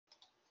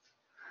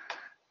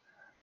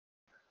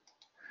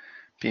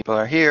People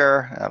are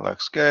here. That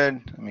looks good.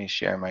 Let me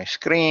share my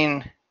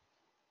screen.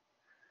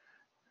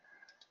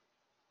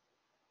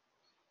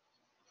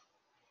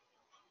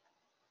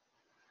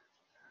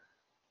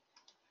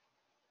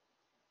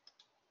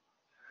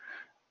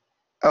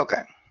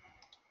 Okay.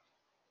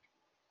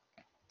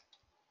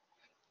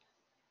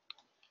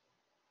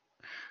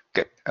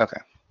 Good.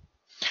 Okay.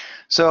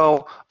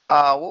 So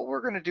what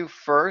we're going to do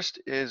first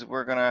is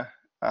we're going to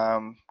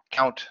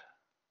count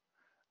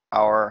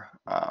our,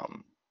 let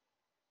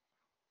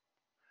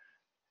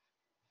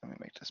me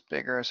make this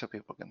bigger so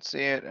people can see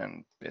it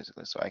and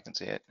basically so I can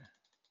see it.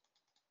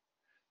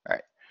 All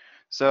right.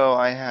 So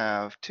I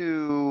have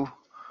 2,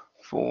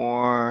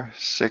 4,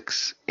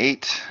 6,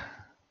 8.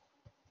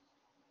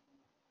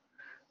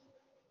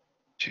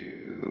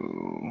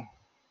 2,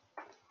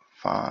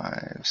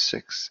 5,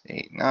 6,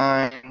 8,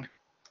 9.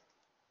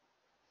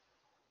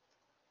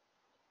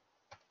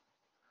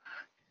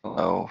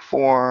 Below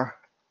 4.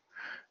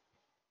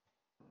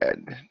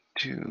 Red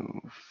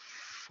 2,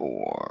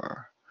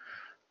 4,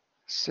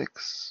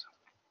 6,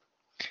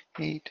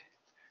 8,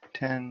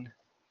 10,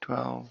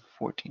 12,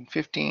 14,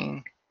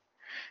 15,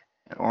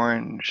 and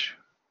orange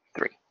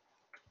 3.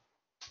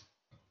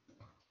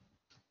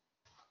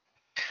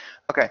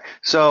 Okay,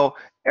 so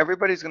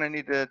everybody's going to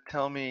need to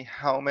tell me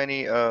how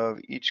many of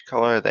each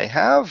color they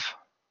have.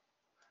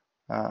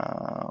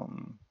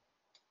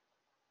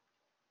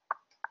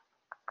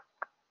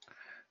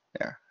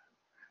 There.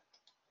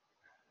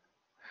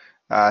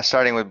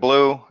 Starting with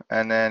blue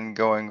and then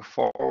going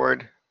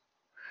forward.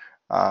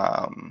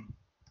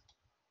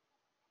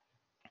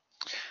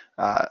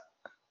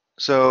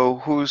 So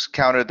who's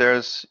counted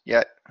theirs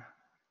yet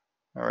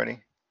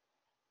already?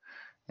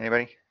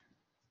 Anybody?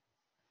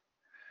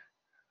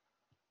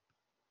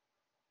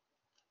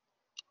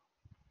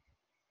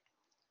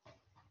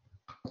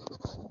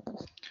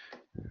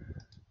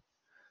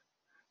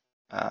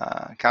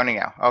 Counting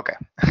now. Okay.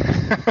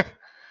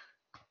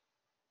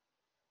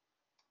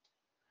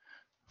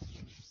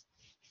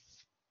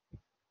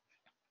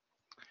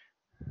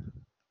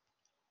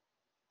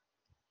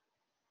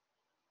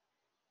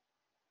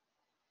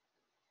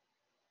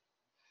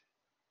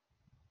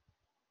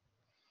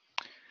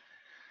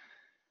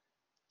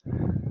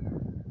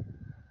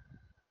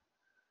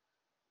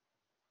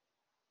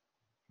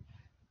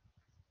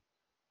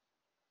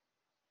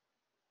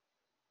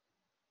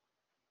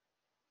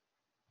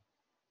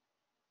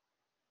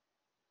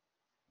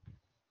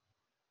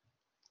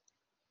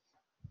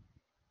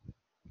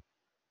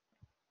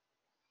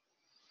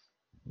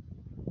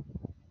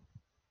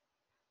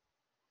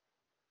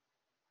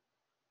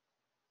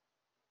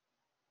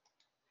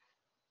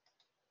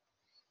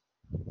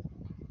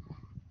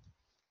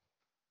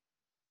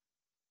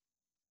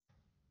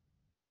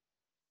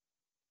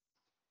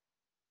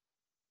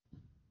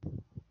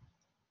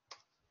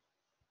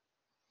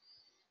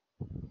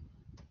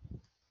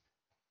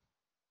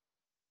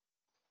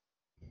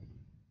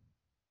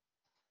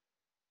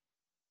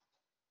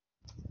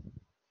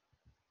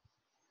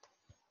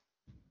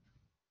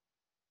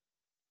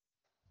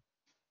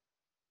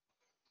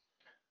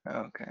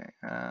 Okay.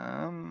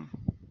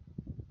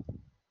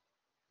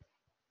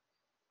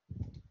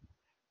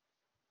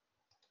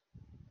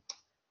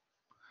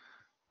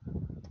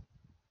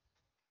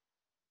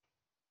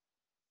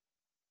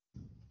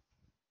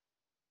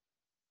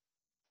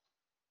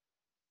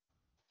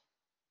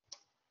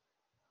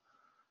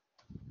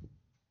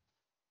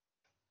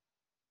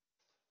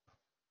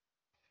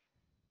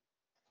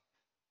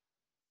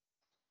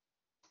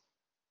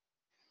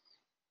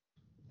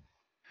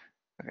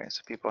 Okay,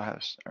 so people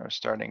are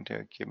starting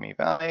to give me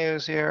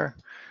values here.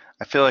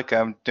 I feel like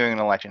I'm doing an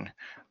election.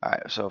 All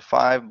right, so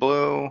 5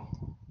 blue,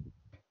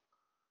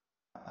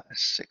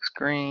 6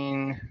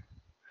 green,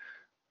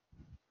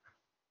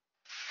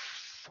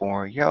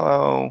 4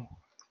 yellow,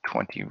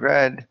 20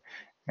 red,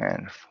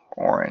 and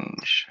 4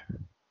 orange.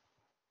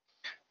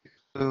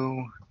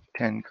 Blue,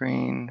 10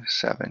 green,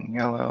 7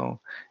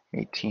 yellow,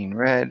 18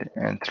 red,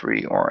 and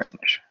 3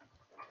 orange.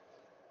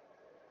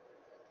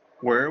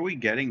 Where are we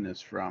getting this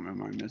from?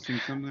 Am I missing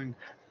something?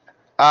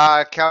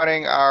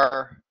 Counting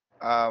our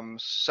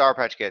Sour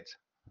Patch Kids.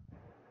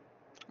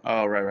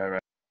 Oh, right.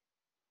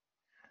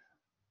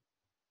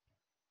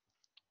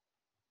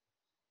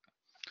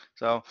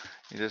 So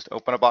you just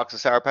open a box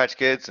of Sour Patch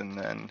Kids and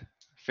then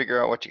figure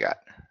out what you got.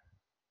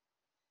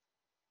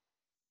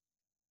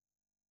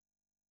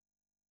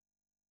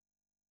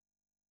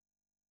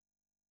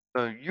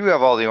 So you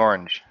have all the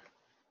orange.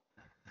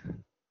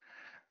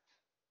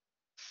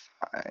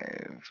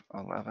 5,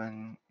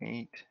 11,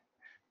 8,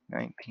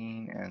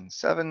 19, and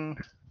 7.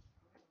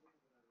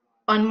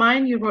 On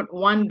mine, you wrote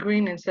 1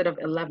 green instead of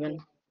 11.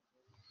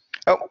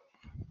 Oh,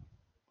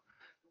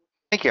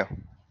 thank you.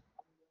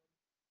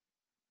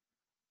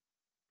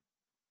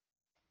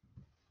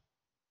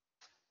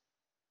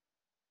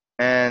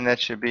 And that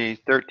should be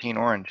 13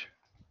 orange.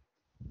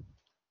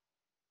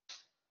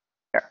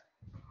 There.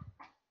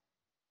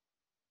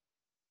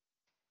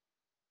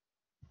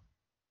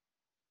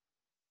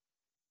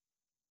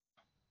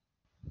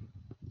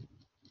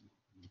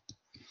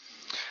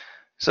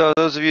 So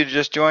those of you who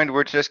just joined,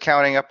 we're just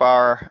counting up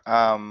our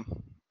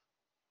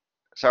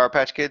Sour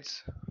Patch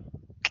Kids.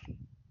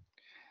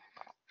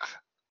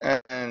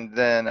 And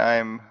then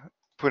I'm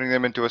putting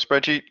them into a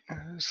spreadsheet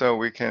so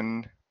we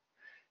can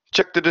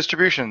check the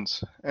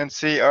distributions and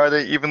see, are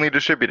they evenly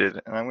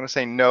distributed? And I'm going to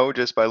say no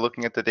just by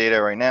looking at the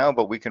data right now,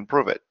 but we can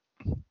prove it.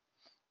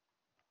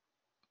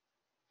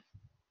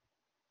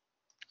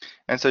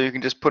 And so you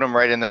can just put them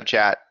right in the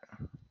chat.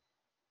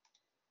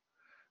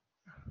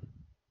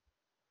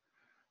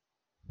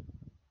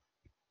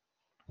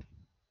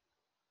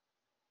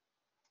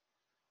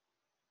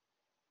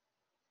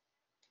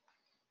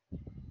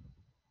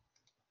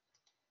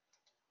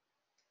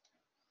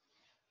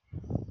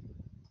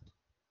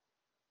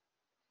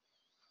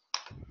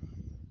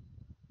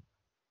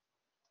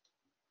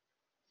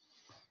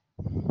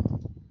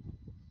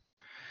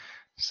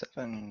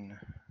 Seven,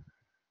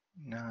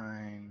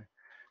 9,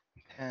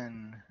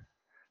 10,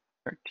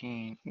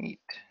 13, 8,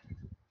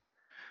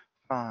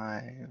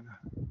 5,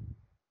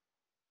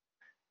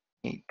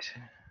 8,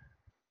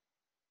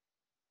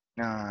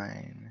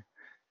 9,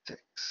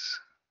 6,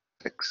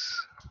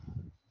 6.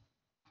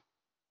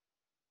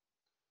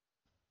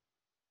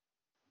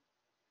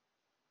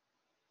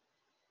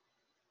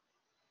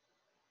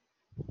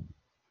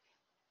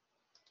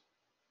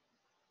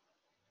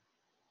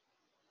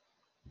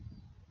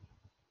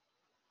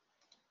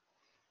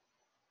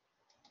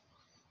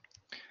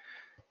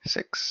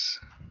 Six,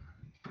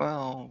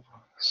 12,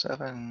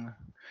 7,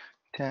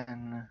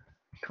 10,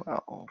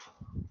 12.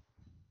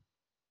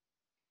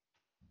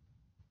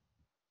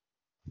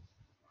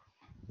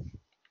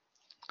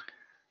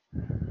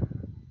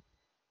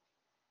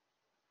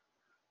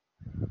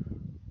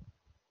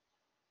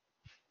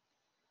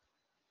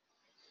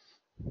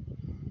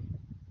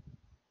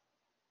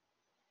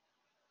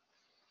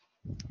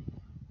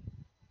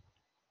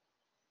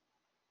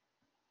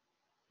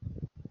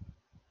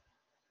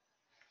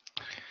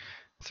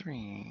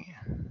 Three,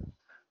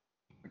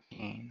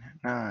 14,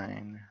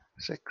 9,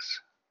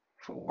 6,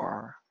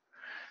 4,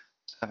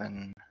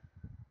 7,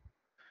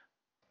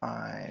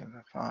 5,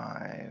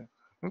 5.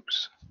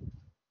 Oops.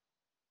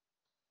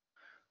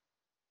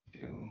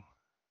 2,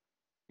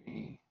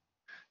 3,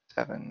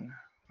 7,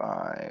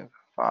 5,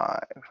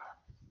 5.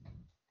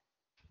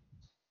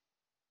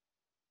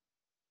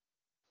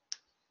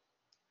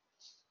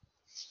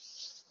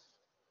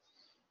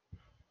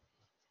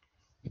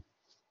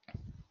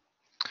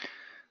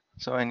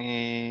 So I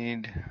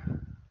need,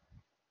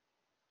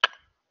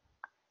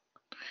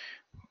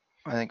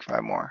 I think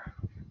 5 more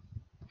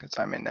because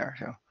I'm in there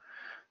too.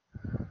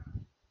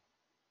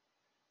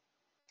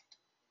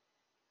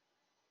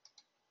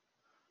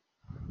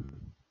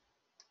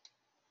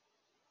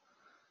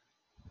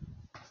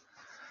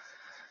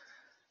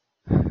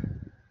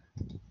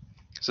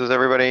 So does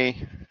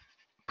everybody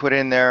put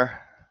in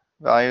their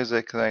values?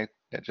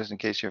 Just in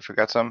case you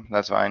forgot some,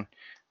 that's fine.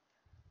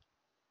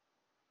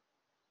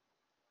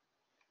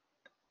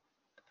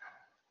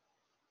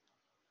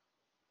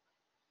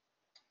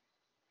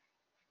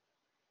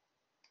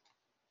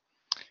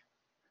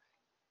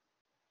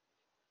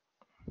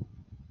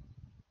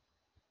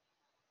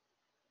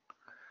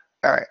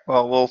 All right,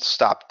 well, we'll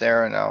stop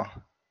there and I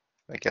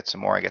get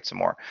some more, I get some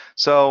more.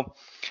 So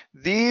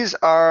these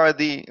are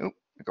the,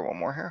 I got one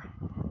more here.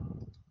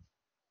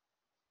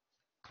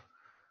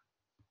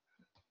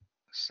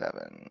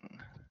 7,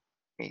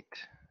 8,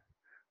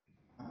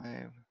 5,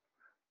 13,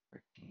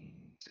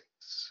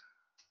 6.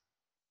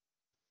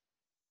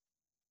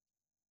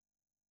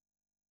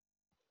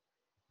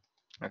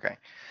 Okay,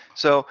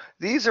 so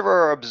these are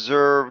our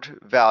observed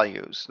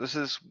values. This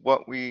is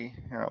what we,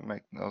 here,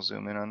 I'll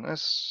zoom in on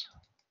this.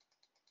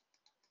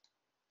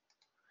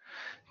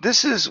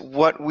 This is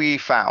what we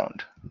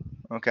found,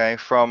 okay,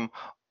 from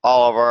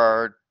all of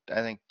our,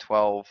 I think,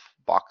 12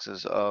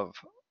 boxes of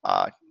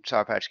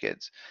Sour Patch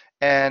Kids.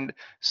 And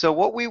so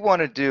what we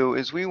want to do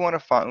is we want to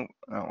find,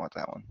 I don't want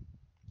that one,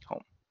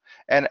 home.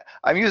 And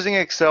I'm using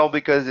Excel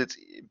because it's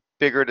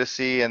bigger to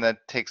see and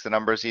that takes the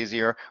numbers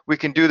easier. We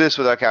can do this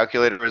with our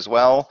calculator as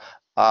well.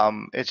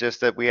 It's just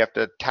that we have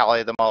to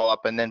tally them all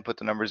up and then put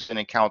the numbers in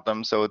and count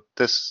them. So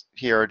this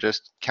here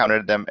just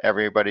counted them,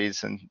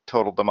 everybody's, and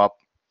totaled them up.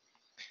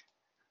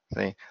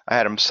 See, I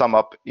had them sum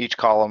up each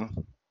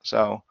column.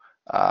 So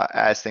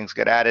as things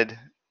get added,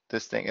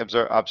 this thing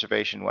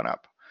observation went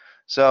up.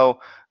 So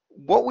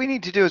what we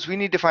need to do is we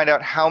need to find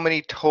out how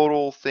many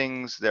total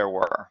things there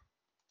were.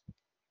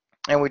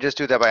 And we just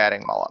do that by adding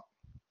them all up.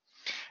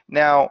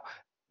 Now,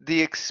 the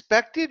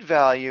expected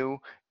value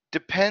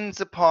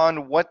depends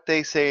upon what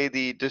they say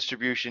the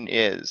distribution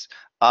is.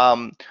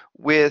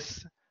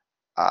 With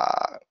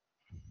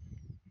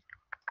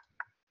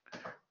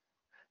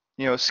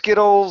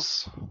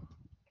Skittles,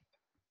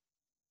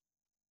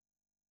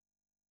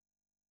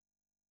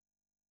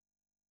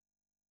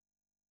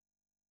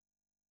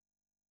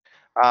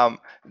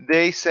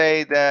 they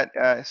say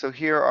that, so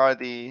here are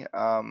the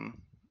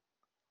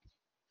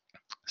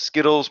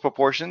Skittles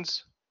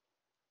proportions.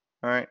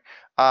 All right.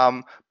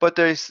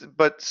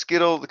 But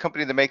Skittle, the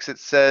company that makes it,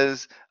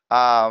 says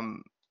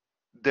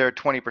they're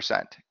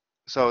 20%.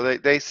 So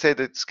they say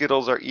that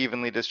Skittles are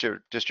evenly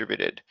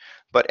distributed,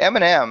 but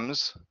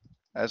M&Ms,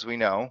 as we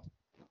know,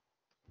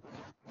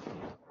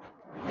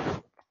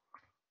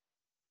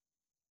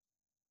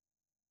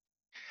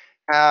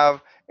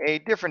 have a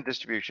different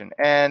distribution,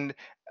 and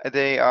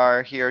they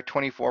are here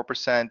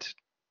 24%,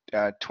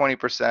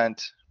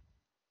 20%,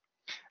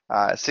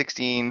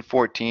 16,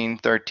 14,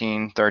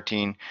 13,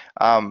 13.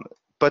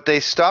 But they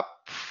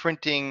stopped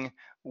printing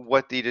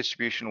what the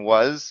distribution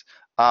was,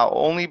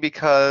 only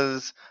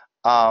because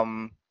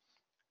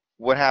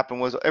what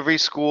happened was every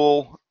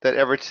school that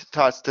ever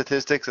taught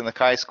statistics in the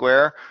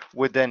chi-square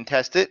would then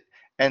test it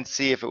and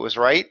see if it was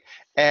right.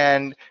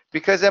 And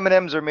because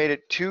M&Ms are made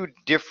at two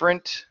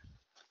different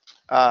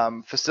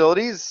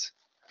facilities,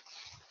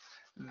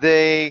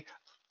 and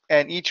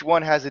each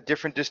one has a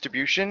different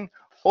distribution.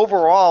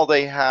 Overall,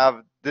 they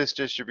have this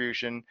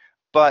distribution,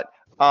 but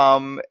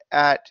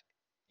at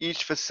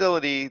each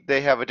facility,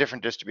 they have a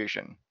different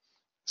distribution.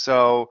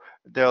 So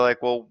they're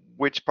like, well,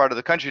 which part of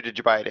the country did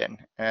you buy it in?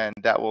 And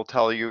that will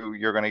tell you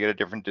you're going to get a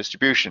different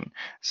distribution.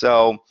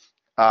 So,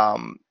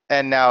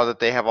 and now that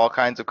they have all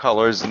kinds of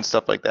colors and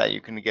stuff like that,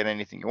 you can get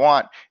anything you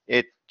want.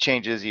 It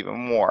changes even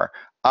more.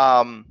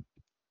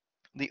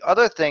 The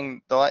other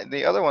thing,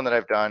 the other one that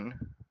I've done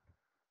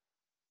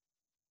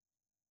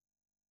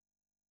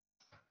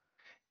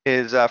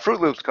is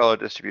Fruit Loops color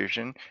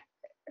distribution.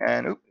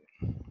 And oops,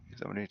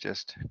 somebody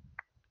just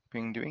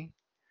pinged me.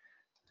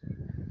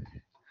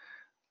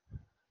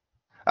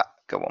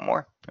 Got one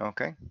more.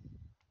 Okay.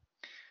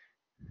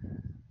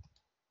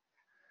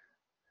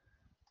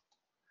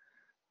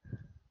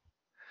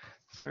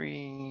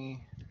 Three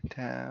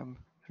tab,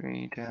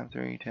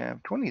 23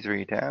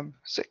 tab,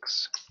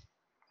 6.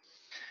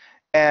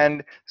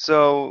 And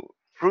so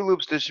Fruit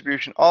Loops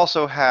distribution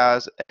also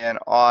has an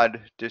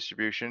odd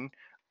distribution.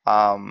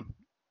 I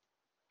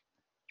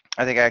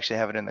think I actually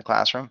have it in the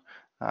classroom.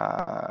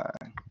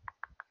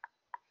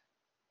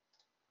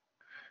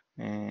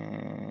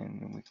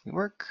 And weekly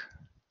work.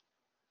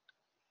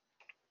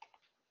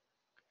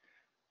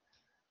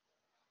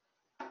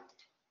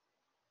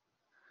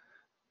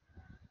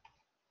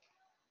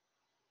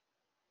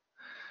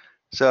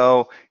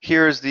 So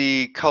here's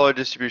the color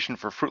distribution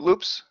for Fruit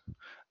Loops.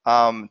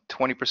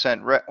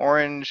 20%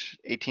 orange,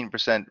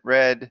 18%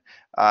 red,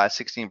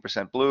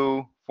 16%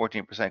 blue,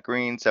 14%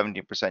 green,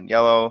 17%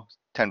 yellow,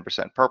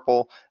 10%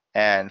 purple,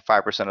 and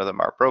 5% of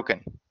them are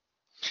broken.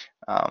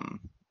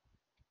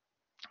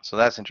 So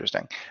that's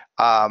interesting.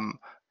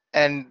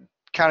 And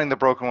counting the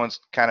broken ones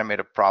kind of made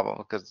a problem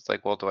because it's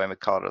like, well, do I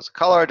call it as a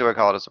color? Do I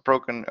call it as a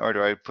broken? Or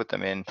do I put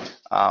them in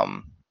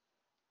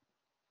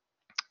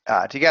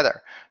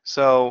together?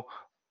 So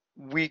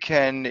we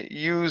can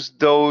use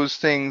those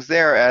things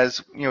there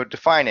as, you know,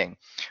 defining.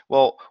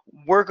 Well,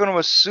 we're going to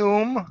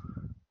assume,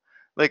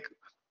 like,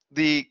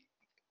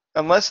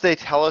 unless they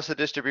tell us the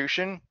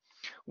distribution,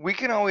 we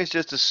can always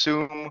just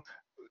assume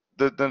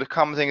the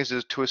common thing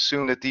is to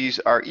assume that these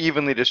are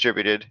evenly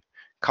distributed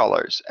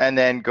colors and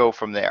then go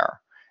from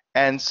there.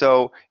 And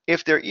so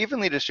if they're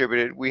evenly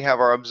distributed, we have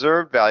our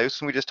observed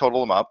values, and we just total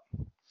them up.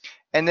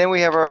 And then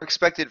we have our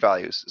expected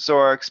values. So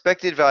our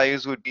expected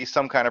values would be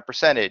some kind of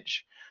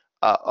percentage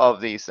of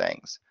these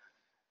things,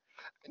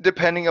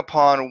 depending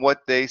upon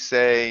what they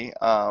say.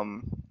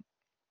 And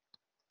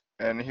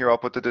here I'll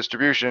put the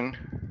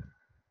distribution.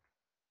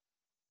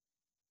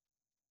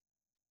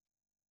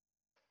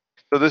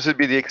 So this would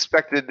be the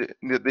expected,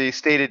 the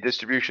stated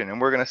distribution,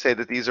 and we're going to say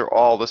that these are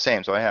all the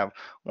same. So I have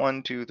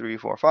 1, 2, 3,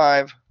 4,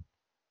 5.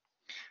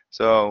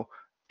 So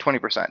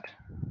 20%.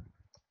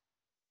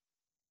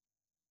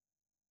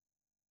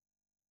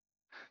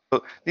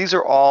 So these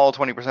are all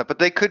 20%, but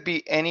they could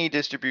be any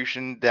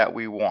distribution that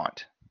we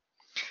want.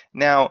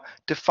 Now,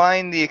 to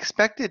find the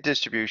expected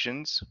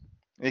distributions,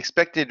 the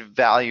expected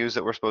values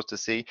that we're supposed to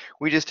see,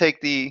 we just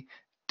take the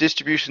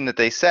distribution that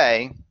they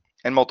say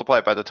and multiply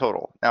it by the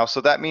total. Now,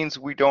 so that means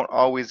we don't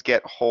always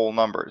get whole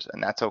numbers,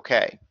 and that's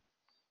okay.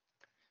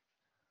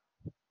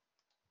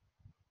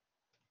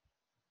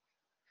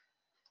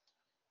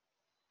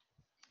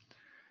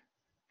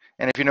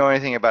 And if you know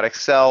anything about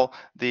Excel,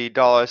 the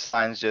dollar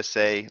signs just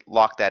say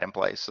lock that in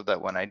place so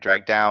that when I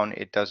drag down,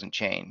 it doesn't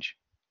change.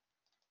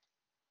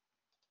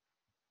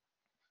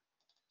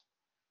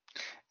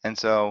 And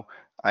so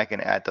I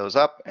can add those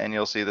up, and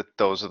you'll see that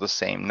those are the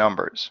same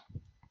numbers.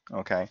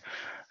 Okay.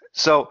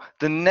 So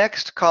the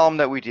next column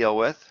that we deal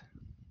with,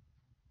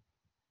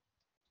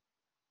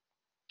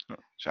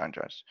 John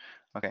Judge.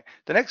 Okay.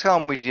 The next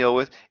column we deal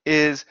with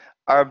is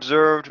our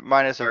observed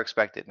minus our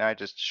expected. Now I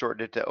just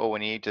shortened it to O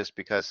and E just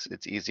because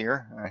it's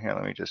easier. Here,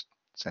 let me just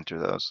center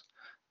those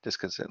just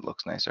because it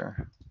looks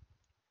nicer.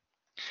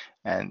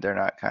 And they're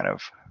not kind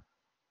of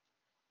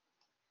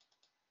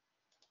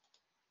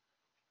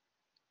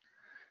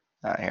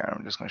here,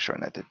 I'm just going to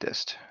shorten that to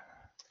dist.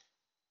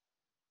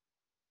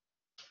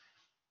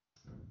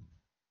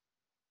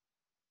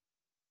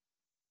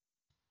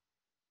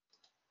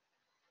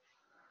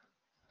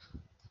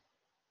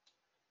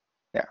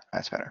 Yeah,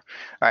 that's better.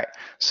 All right,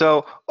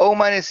 so O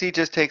minus C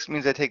just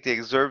means I take the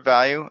observed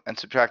value and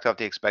subtract off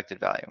the expected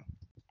value.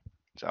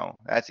 So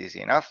that's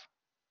easy enough.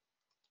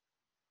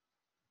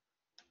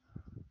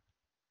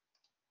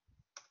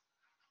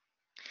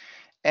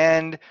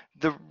 And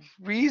the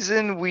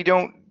reason we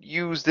don't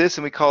use this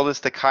and we call this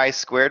the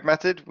chi-squared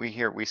method,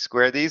 we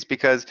square these,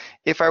 because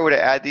if I were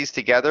to add these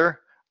together,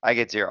 I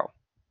get 0.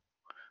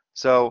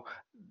 So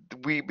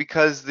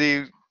because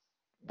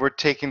we're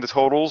taking the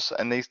totals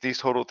and these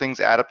total things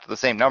add up to the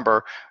same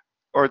number,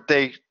 or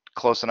they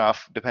close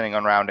enough depending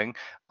on rounding,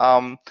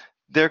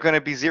 they're going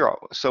to be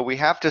 0. So we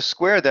have to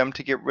square them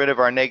to get rid of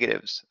our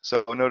negatives.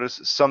 So notice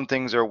some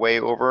things are way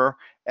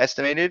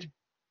overestimated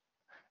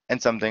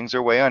and some things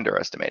are way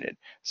underestimated.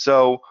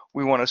 So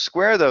we want to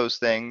square those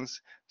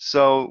things.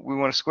 So we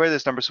want to square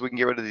this number so we can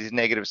get rid of these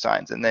negative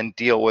signs and then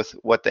deal with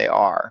what they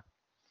are.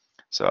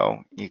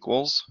 So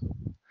equals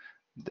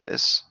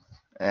this.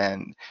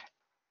 And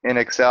in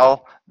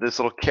Excel, this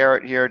little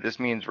caret here just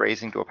means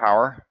raising to a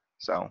power.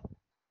 So,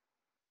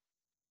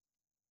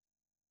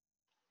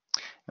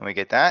 and we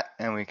get that,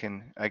 and we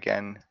can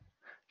again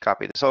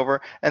copy this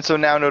over. And so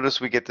now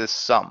notice we get this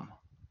sum.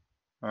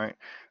 All right,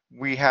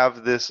 we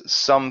have this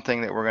sum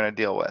thing that we're going to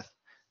deal with.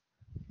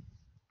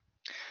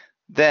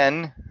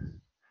 Then,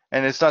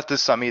 and it's not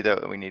this sum either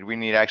that we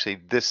need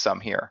actually this sum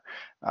here.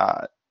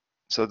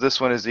 So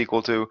this one is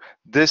equal to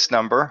this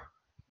number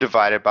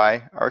divided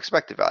by our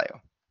expected value.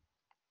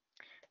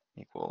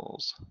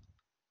 Equals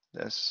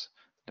this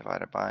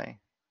divided by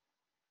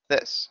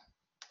this.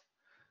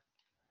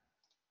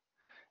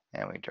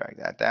 And we drag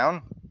that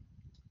down.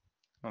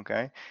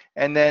 Okay,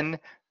 and then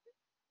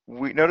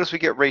we notice we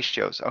get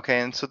ratios.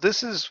 Okay, and so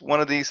this is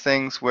one of these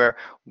things where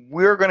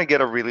we're going to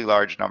get a really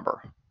large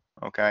number.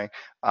 Okay,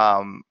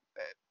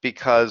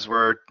 because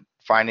we're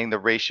finding the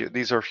ratio.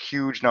 These are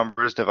huge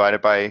numbers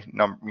divided by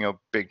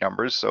big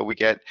numbers. So we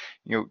get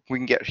we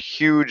can get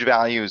huge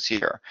values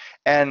here,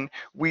 and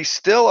we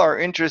still are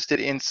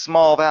interested in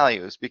small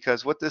values,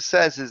 because what this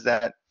says is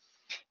that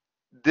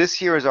this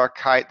here is our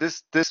chi.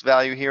 This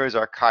value here is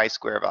our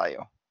chi-square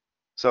value.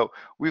 So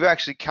we've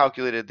actually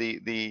calculated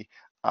the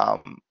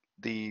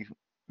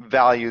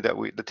value that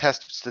the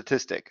test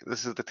statistic.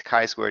 This is the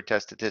chi-square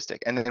test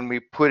statistic, and then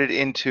we put it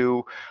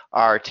into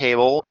our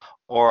table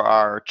or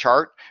our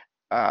chart,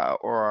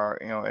 or our,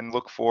 and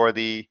look for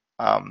the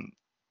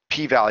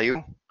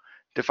p-value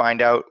to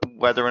find out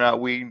whether or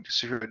not we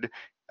should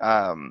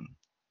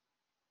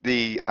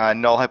the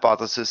null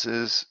hypothesis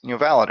is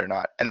valid or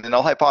not. And the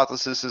null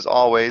hypothesis is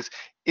always,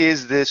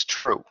 is this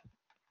true?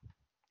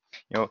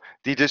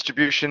 The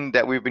distribution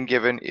that we've been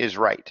given is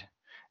right.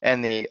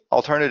 And the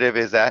alternative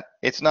is that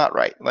it's not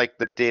right, like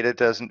the data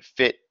doesn't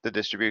fit the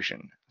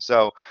distribution.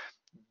 So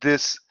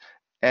this,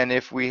 and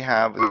if we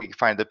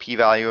find the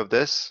p-value of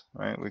this,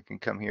 right, we can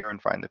come here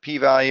and find the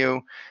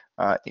p-value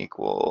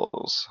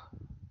equals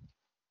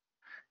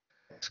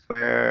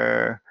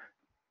square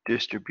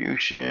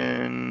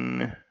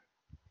distribution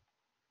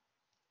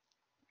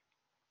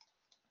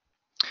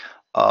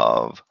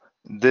of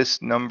this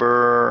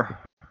number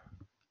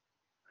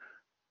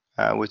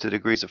with the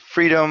degrees of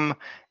freedom,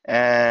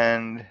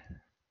 and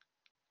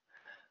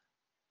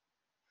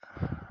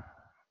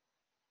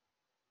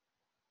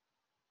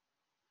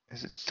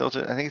is it still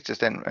I think it's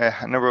just a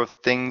number of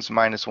things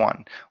minus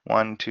 1.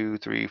 1, 2,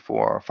 3,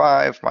 4,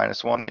 5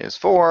 minus 1 is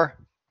 4.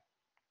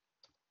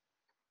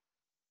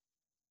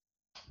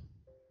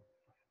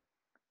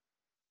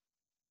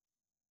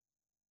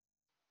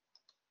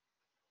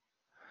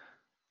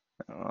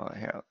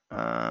 Here,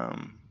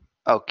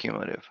 oh,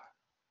 cumulative.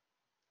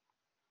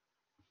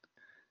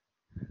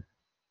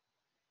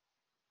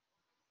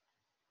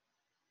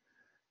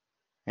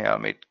 Yeah,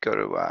 let me go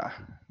to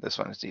this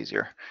one. It's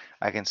easier.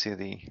 I can see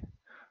the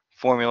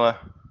formula.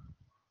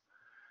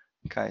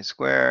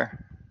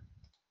 Chi-square.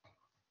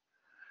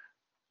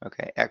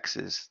 Okay, x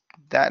is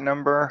that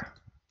number.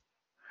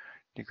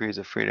 Degrees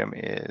of freedom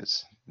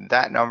is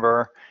that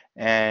number,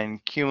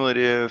 and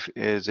cumulative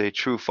is a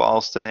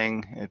true-false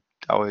thing. It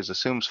always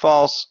assumes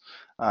false.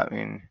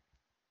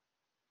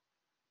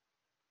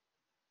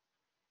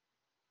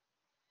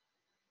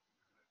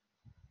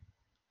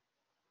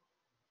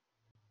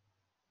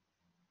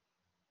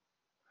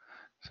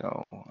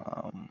 So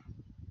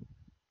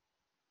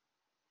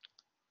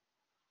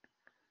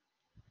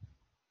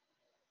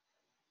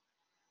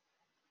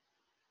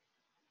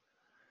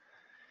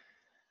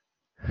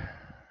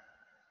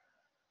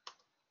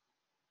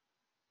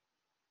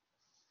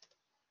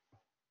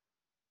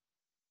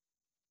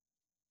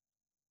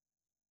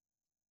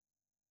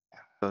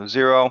so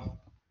 0.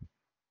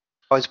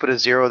 Always put a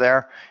 0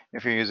 there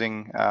if you're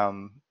using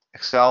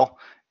Excel.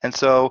 And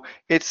so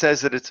it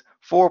says that it's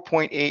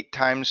 4.8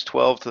 times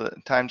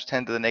times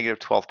 10 to the negative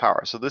 12th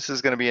power. So this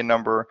is going to be a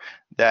number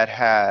that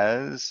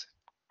has,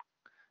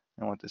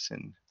 I want this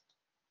in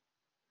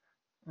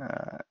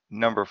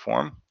number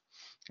form,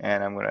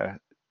 and I'm going to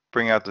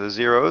bring out the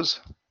zeros.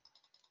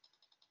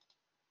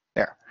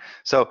 There.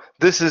 So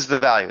this is the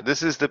value.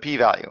 This is the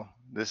p-value.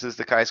 This is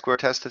the chi-square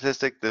test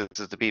statistic. This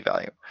is the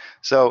p-value.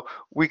 So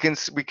we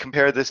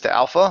compare this to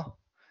alpha,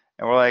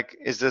 and we're like,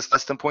 is this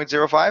less than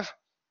 0.05?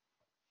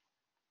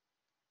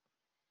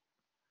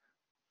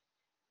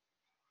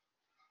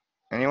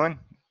 Anyone?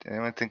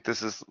 Anyone think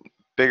this is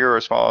bigger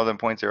or smaller than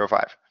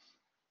 0.05?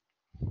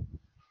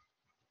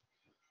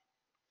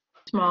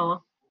 Smaller.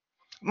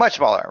 Much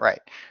smaller, right?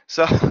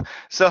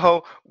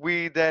 So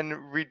we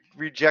then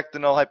reject the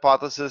null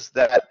hypothesis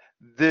that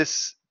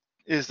this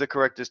is the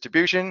correct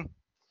distribution,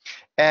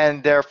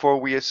 and therefore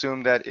we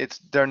assume that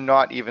they're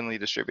not evenly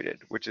distributed,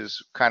 which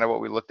is kind of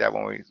what we looked at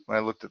when I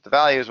looked at the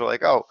values. We're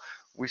like, oh,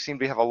 we seem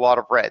to have a lot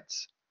of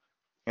reds,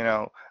 in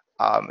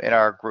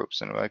our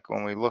groups, and like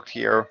when we looked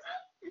here,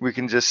 we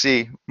can just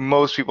see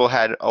most people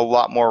had a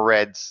lot more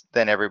reds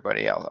than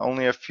everybody else.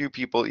 Only a few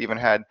people even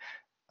had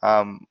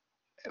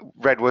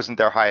red wasn't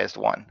their highest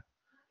one,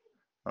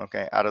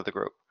 okay, out of the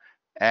group.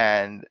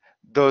 And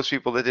those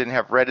people that didn't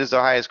have red as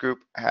their highest group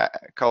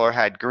color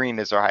had green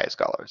as their highest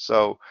color.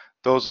 So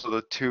those are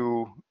the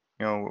two,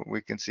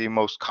 we can see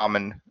most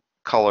common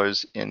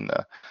colors in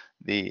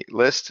the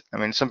list. I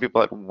mean, some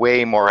people had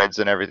way more reds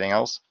than everything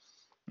else,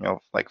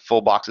 like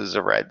full boxes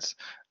of reds.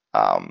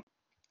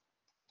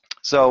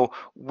 So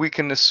we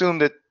can assume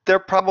that they're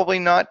probably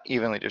not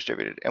evenly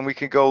distributed, and we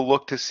can go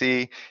look to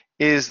see,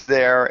 is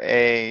there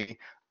a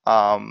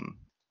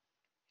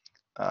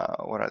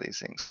what are these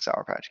things?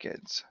 Sour Patch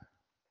Kids.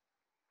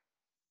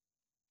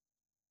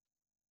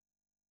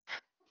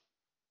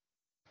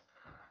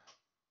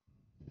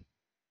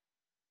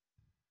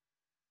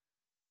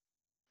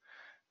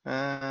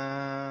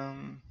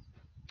 Color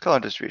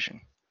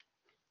distribution.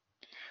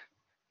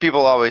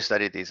 People always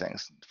study these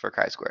things for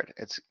chi-squared.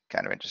 It's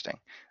kind of interesting.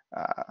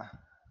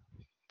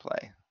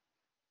 Play.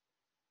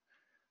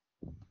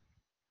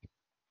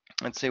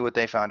 Let's see what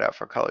they found out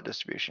for color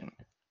distribution.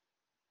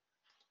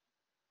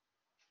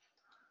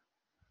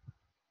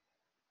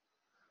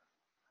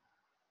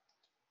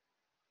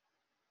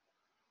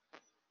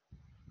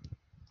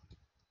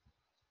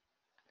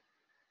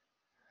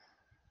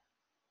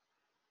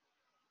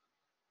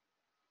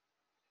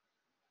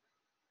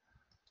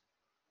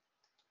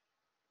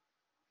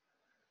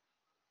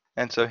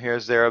 And so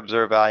here's their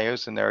observed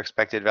values and their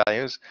expected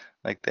values.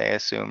 Like they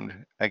assumed,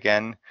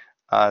 again,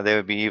 they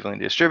would be evenly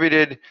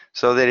distributed,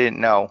 so they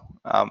didn't know.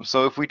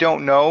 So if we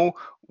don't know,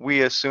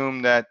 we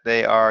assume that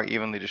they are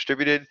evenly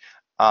distributed.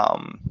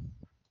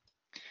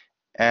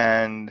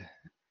 And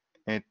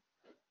it,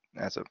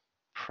 as a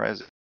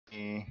present,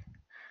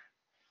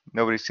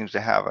 nobody seems to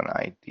have an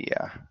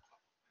idea,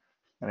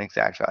 an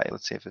exact value.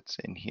 Let's see if it's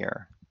in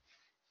here.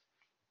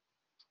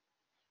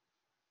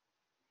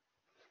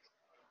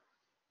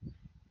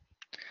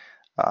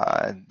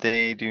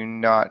 They do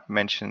not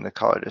mention the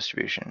color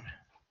distribution.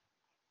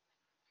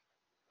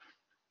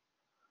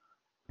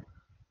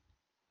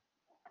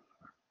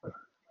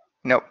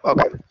 Nope.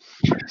 Okay.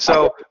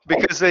 So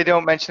because they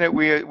don't mention it,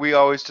 we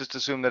always just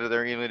assume that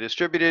they're evenly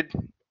distributed,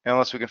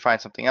 unless we can find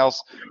something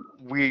else.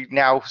 We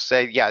now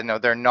say, yeah, no,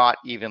 they're not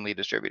evenly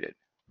distributed.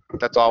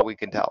 That's all we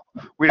can tell.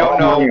 We don't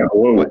know.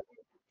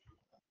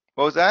 What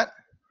was that?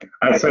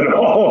 I said,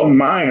 oh,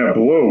 mine are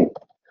blue.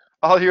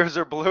 All yours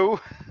are blue?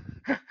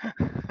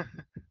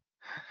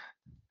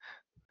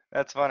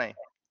 That's funny.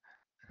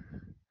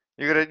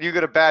 You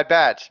got a bad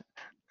batch.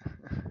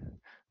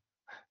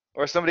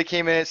 Or somebody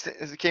came in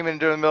during the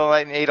middle of the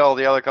night and ate all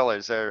the other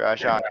colors,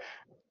 Sean.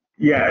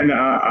 Yeah, no,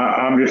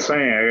 I'm just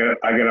saying,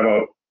 I got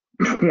about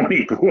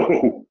 20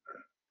 blue.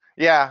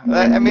 Yeah,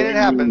 I mean, it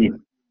happened.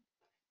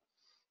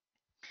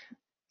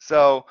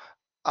 So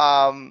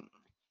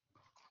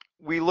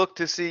we look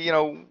to see,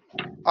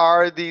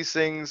 are these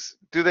things,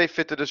 do they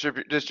fit the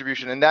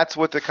distribution? And that's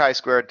what the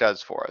chi-square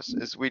does for us,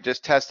 is we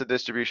just test the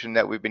distribution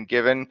that we've been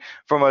given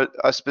from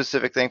a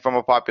specific thing from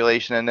a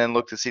population, and then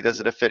look to see, does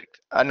it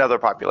affect another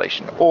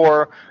population?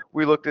 Or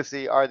we look to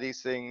see, are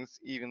these things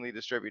evenly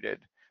distributed?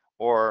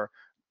 Or,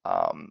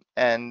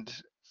 and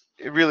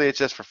it's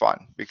just for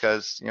fun,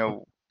 because,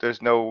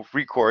 there's no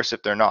recourse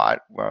if they're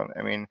not. Well,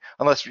 I mean,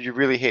 unless you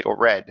really hate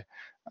red,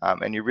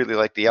 and you really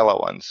like the yellow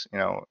ones,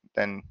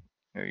 then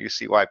you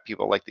see why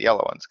people like the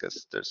yellow ones,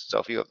 because there's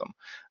so few of them.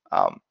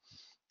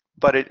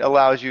 But it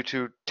allows you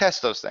to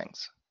test those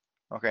things.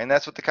 Okay, and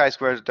that's what the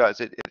chi-square does.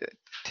 It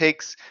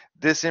takes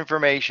this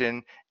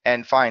information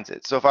and finds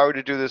it. So if I were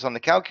to do this on the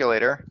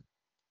calculator,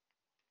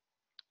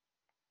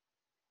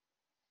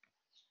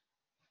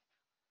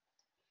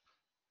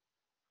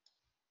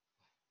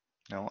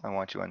 no, I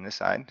want you on this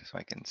side so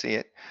I can see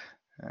it.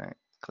 All right,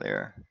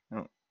 clear,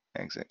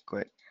 exit,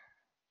 quit.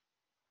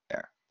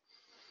 There.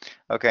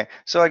 Okay,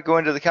 so I'd go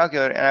into the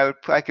calculator and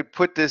I could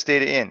put this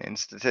data in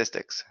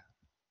statistics.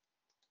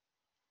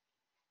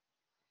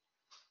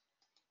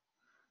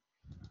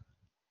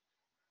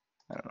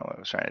 I don't know what I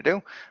was trying to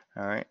do.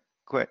 All right,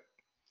 quit,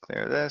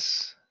 clear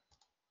this,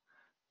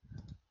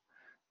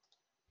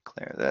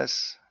 clear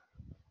this.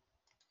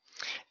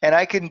 And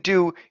I can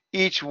do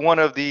each one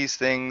of these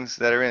things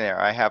that are in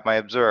there. I have my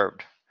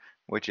observed,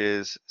 which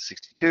is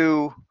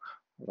 62,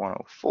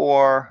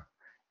 104,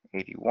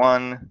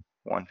 81,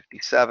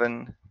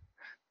 157,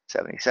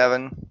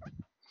 77.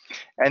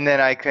 And then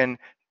I can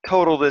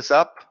total this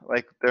up.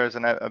 Like there's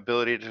an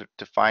ability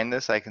to find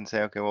this. I can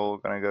say, okay, well, we're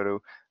going to go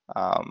to,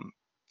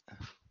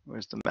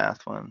 where's the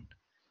math one?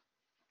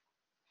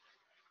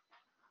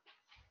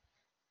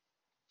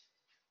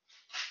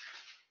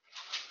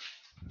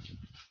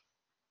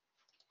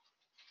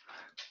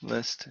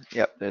 List.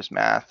 Yep, there's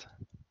math.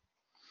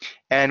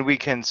 And we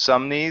can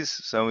sum these.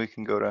 So we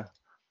can go to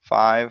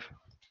 5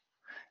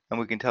 and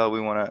we can tell we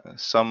want to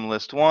sum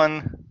list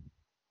 1.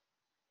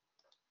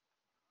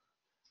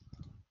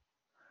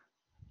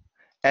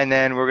 And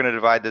then we're going to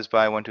divide this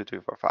by 1, 2, 3,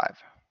 4, 5.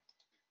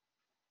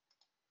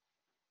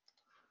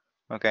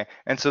 Okay,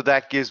 and so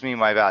that gives me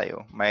my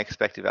value, my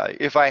expected value.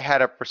 If I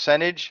had a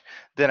percentage,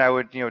 then I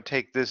would,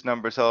 take this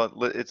number, so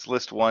it's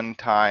list 1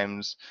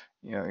 times,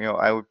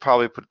 I would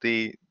probably put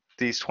these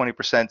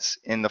 20%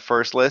 in the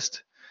first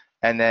list,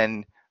 and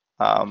then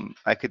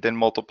I could then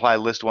multiply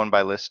list 1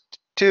 by list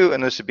 2,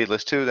 and this would be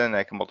list 2. Then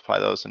I can multiply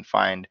those and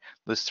find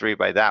list 3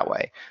 by that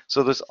way.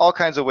 So there's all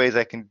kinds of ways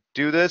I can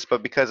do this,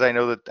 but because I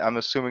know that I'm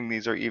assuming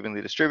these are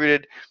evenly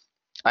distributed,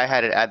 I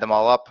had to add them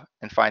all up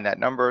and find that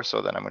number.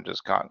 So then I'm going to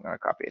just copy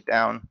it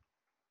down.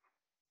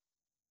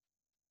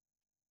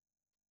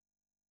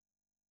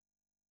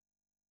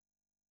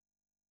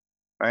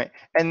 All right,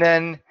 and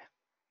then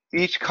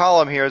each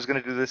column here is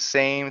going to do the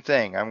same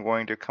thing. I'm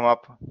going to come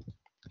up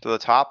to the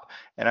top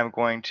and I'm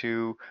going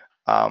to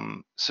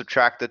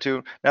subtract the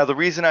 2. Now the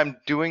reason I'm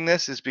doing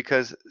this is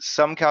because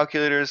some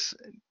calculators,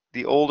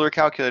 the older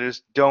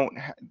calculators don't,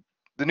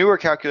 the newer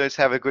calculators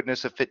have a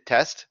goodness of fit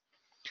test.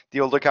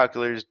 The older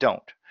calculators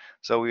don't.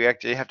 So we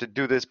actually have to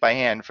do this by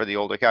hand for the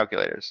older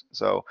calculators.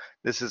 So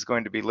this is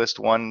going to be list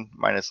 1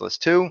 minus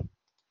list 2.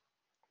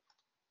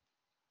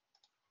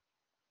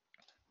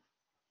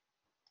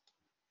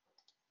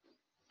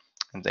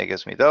 And that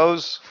gives me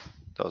those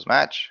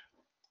match.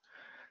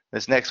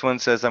 This next one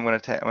says I'm going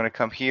to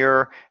come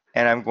here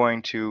and I'm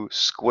going to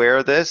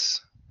square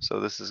this. So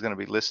this is going to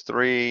be list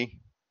 3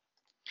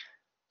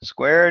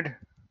 squared.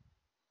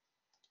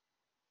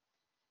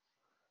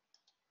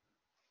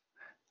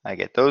 I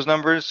get those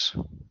numbers.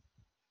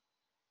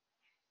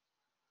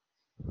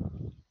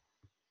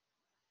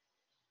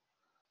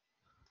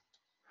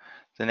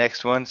 The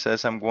next one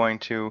says I'm going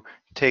to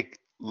take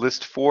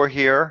list 4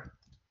 here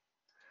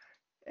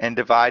and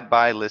divide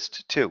by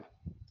list 2.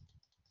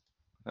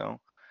 So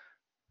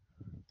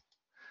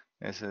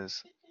this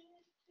is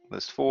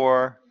list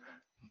 4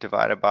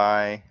 divided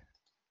by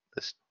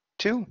list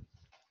 2.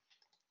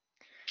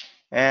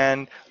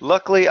 And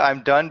luckily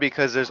I'm done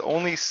because there's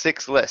only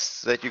 6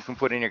 lists that you can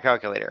put in your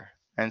calculator.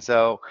 And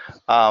so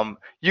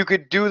you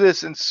could do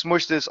this and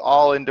smush this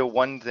all into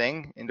one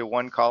thing, into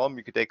one column.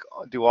 You could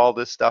do all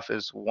this stuff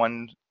as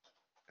one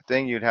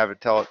thing. You'd have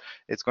it tell it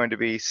it's going to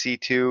be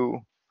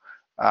C2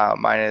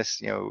 minus,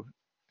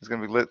 it's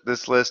going to be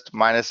this list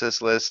minus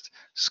this list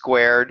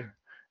squared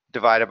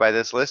divided by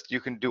this list. You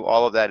can do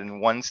all of that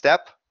in one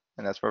step,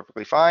 and that's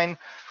perfectly fine.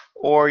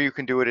 Or you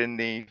can do it in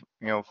the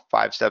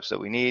 5 steps that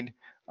we need.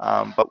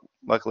 But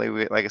luckily,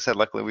 like I said,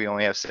 we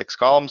only have 6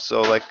 columns.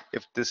 So like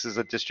if this is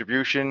a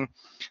distribution,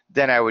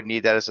 then I would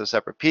need that as a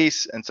separate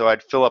piece. And so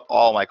I'd fill up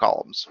all my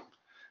columns.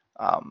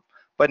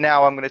 But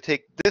now I'm going to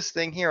take this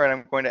thing here and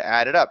I'm going to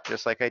add it up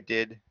just like I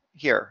did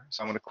here.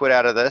 So I'm going to quit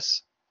out of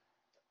this.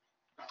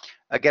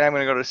 Again, I'm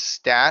going to go to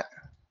stat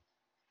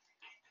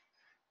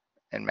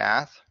and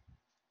math.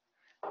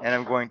 And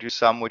I'm going to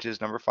sum, which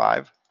is number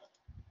 5.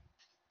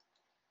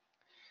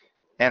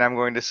 And I'm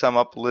going to sum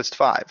up list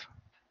 5.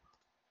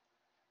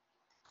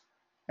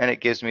 And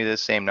it gives me the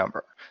same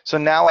number. So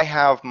now I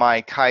have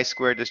my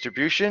chi-square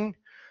distribution,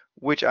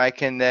 which I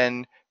can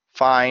then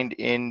find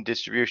in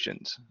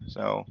distributions.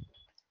 So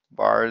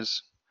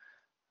bars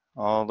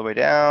all the way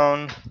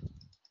down.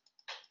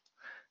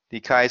 The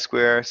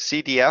chi-square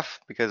CDF,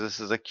 because this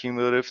is a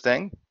cumulative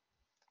thing.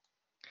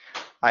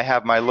 I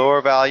have my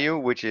lower value,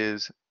 which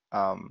is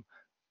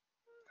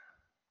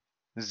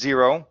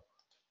 0.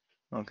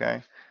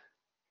 Okay.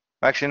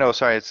 Actually, no,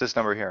 sorry, it's this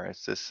number here.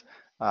 It's this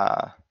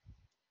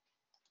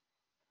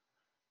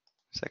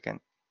second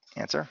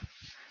answer.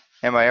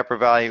 And my upper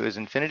value is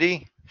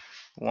infinity,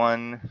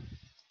 1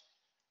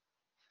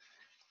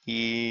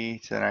 e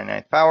to the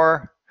 99th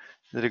power.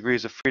 The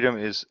degrees of freedom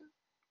is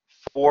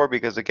 4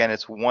 because, again,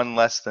 it's 1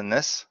 less than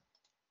this.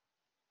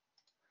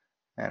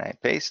 And I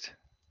paste.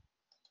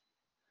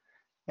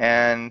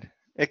 And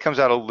it comes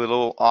out a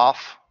little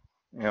off,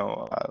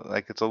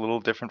 like it's a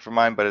little different from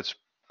mine, but it's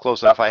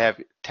close enough. I have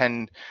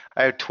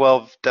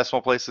 12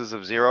 decimal places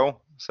of 0.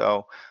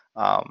 So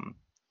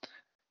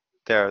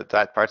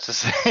that part's the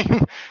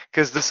same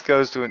because this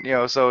goes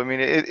to so I mean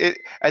it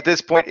at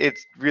this point it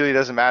really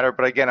doesn't matter,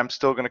 but again I'm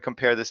still going to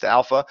compare this to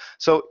alpha.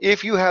 So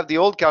if you have the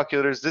old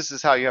calculators, this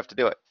is how you have to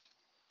do it.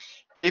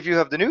 If you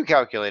have the new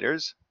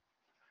calculators,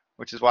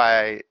 which is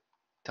why I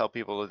tell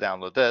people to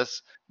download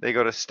this, they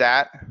go to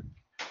stat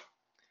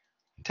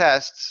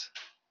tests,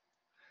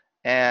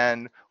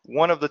 and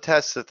one of the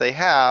tests that they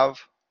have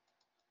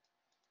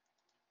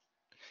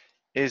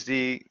is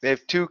they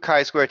have 2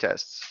 chi-square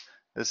tests.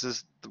 This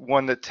is the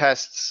one that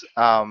tests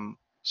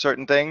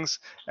certain things,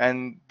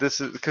 and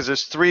this is because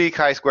there's 3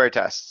 chi-square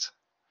tests.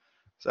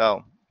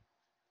 So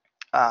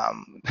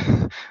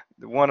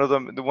one of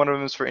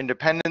them is for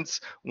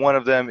independence, one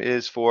of them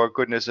is for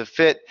goodness of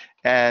fit,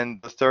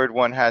 and the third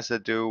one has to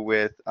do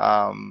with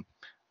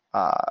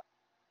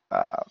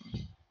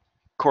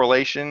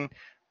correlation,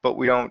 but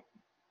we don't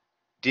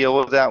deal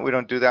with that. We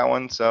don't do that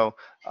one. So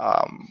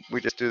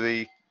we just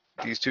do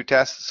these 2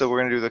 tests. So we're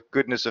going to do the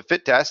goodness of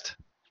fit test.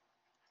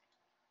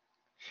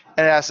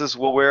 And it asks us,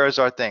 well, where is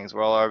our things?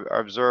 Well, our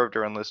observed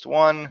are in list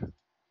 1.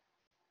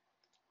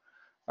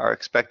 Our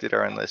expected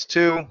are in list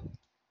 2.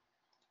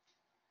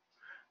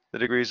 The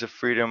degrees of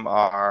freedom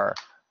are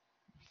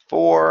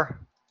 4.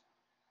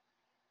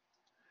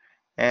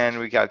 And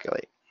we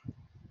calculate.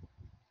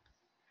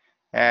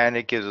 And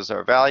it gives us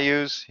our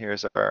values.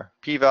 Here's our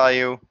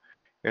p-value.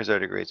 Here's our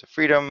degrees of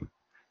freedom.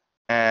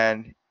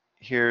 And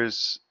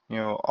here's,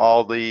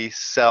 all the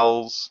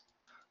cells.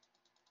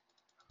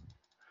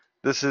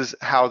 This is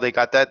how they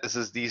got that. This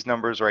is these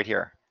numbers right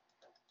here.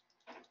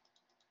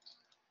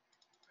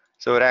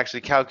 So it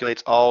actually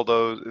calculates all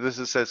those.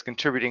 This says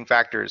contributing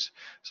factors.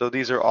 So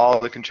these are all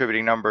the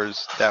contributing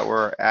numbers that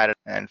were added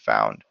and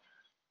found.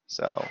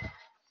 So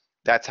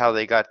that's how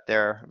they got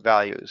their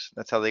values.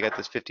 That's how they got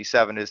this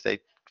 57, is they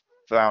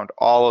found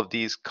all of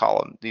these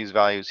these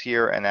values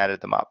here and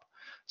added them up.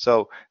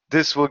 So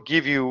this will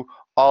give you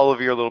all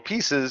of your little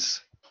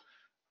pieces,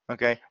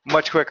 okay,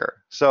 much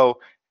quicker. So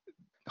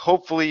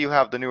hopefully you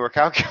have the newer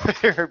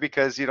calculator,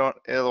 because you don't,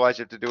 otherwise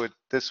you have to do it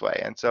this way.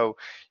 And so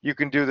you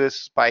can do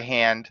this by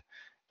hand.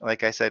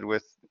 Like I said,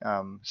 with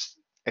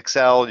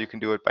Excel, you can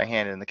do it by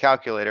hand in the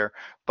calculator,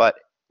 but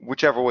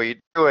whichever way you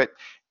do it,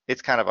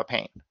 it's kind of a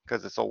pain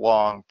because it's a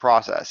long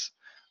process,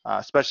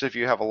 especially if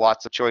you have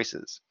lots of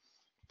choices.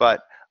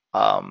 But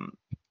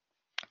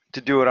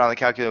to do it on the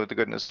calculator with the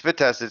goodness fit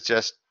test, it's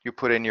just you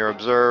put in your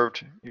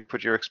observed, you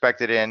put your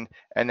expected in,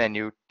 and then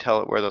you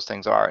tell it where those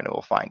things are, and it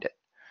will find it.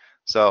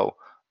 So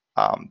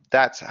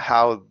that's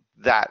how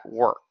that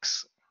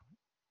works.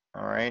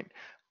 All right.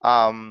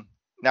 Now I'm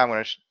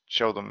going to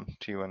show them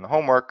to you in the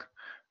homework,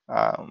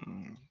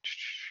 and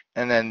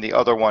then the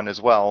other one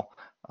as well,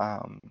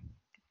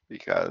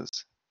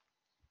 because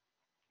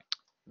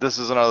this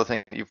is another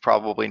thing that you've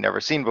probably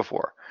never seen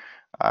before.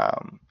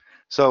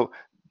 So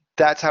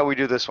that's how we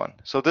do this one.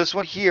 So this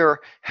one here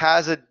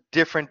has a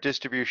different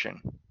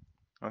distribution.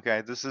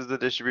 Okay, this is the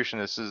distribution.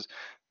 This is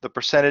the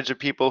percentage of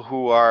people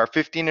who are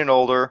 15 and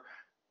older,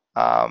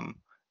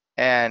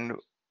 and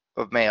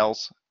of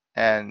males,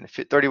 and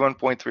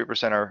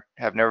 31.3%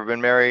 have never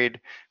been married,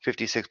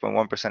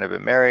 56.1% have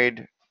been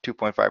married,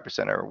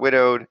 2.5% are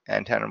widowed,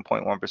 and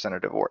 10.1% are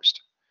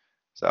divorced.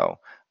 So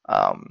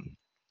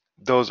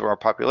those are our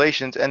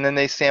populations. And then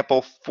they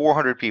sample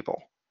 400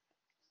 people,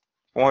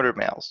 400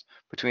 males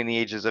between the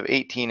ages of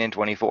 18 and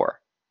 24.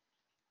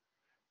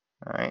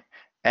 All right,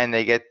 and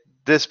they get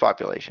this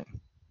population.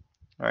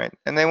 All right,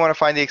 and they want to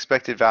find the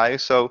expected value.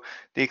 So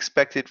the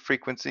expected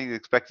frequency, the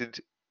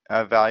expected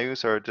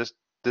values are just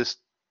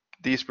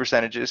these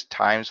percentages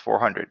times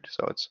 400.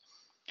 So it's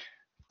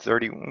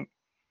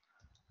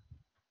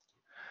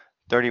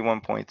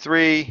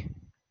 31.3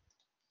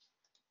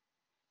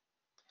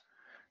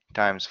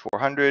 times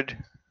 400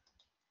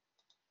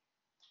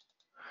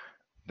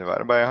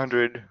 divided by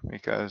 100,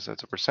 because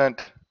that's a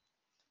percent.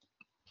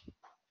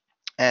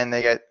 And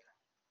they get,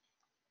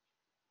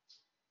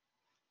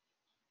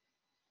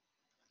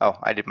 oh,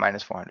 I did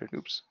minus 400,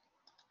 oops.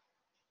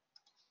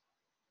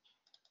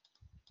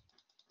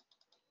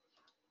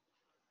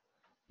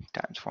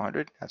 Times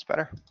 400, that's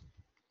better.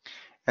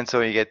 And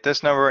so you get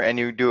this number, and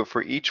you do it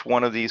for each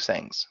one of these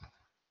things,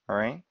 all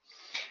right?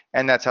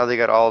 And that's how they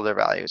got all of their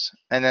values.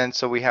 And then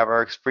so we have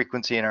our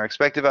frequency and our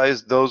expected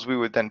values. Those we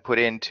would then put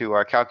into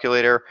our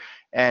calculator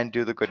and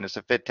do the goodness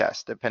of fit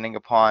test, depending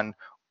upon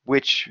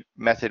which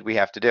method we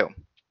have to do.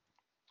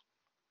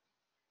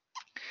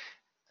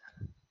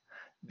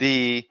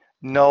 The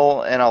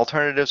null and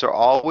alternatives are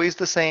always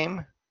the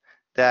same,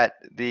 that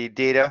the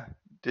data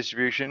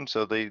distribution,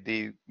 so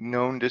the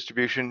known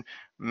distribution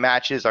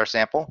matches our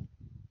sample,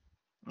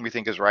 we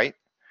think is right,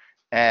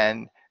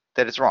 and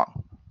that it's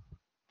wrong.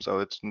 So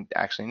it's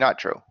actually not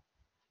true.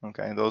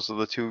 Okay, those are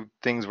the 2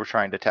 things we're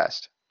trying to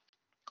test,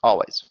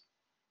 always.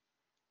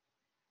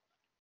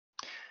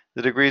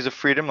 The degrees of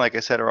freedom, like I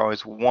said, are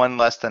always 1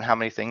 less than how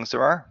many things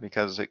there are,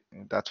 because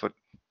that's what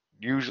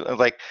usually,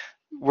 like,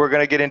 we're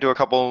going to get into a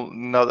couple,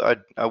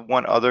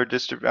 one other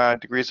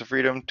degrees of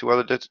freedom, 2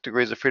 other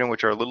degrees of freedom,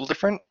 which are a little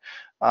different,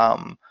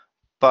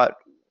 but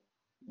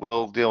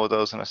we'll deal with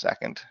those in a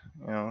second.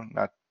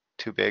 Not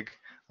too big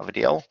of a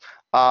deal.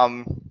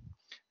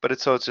 But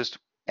it's just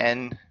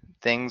n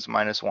things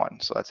minus 1,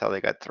 so that's how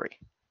they got 3.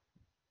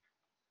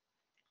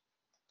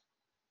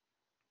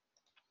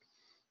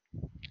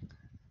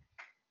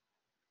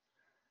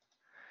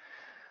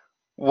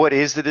 What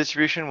is the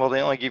distribution? Well,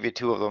 they only give you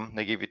 2 of them.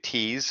 They give you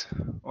t's,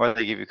 or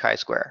they give you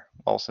chi-square.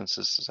 Well, since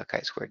this is a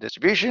chi-square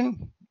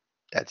distribution,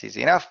 that's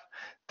easy enough.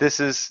 This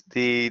is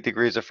the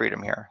degrees of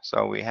freedom here.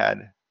 So we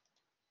had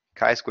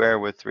chi-square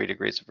with 3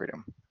 degrees of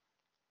freedom.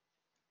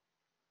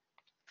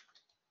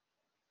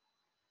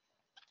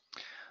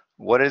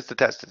 What is the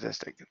test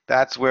statistic?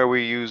 That's where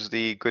we use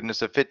the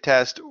goodness of fit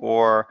test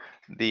or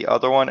the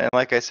other one. And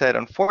like I said,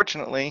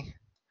 unfortunately,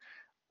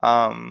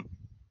 if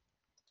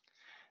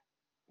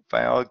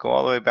I go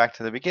all the way back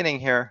to the beginning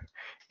here,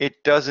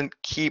 it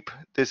doesn't keep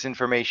this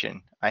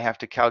information. I have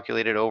to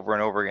calculate it over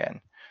and over again.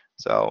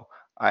 So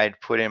I'd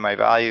put in my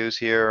values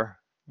here,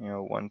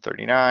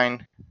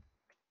 139,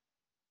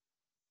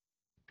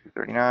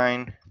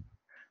 239,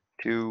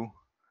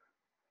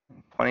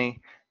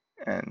 220,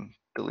 and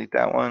delete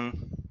that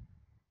one.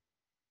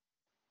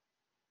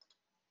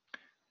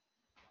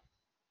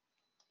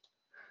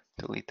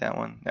 Delete that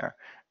one there.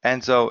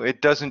 And so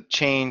it doesn't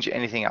change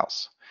anything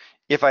else.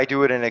 If I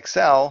do it in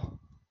Excel,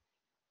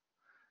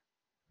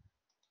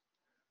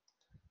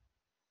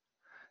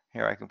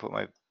 here I can put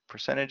my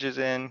percentages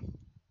in.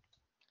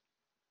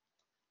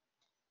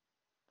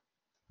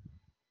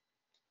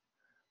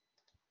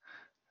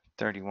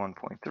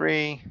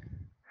 $31.3,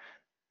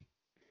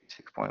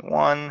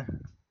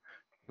 6.1,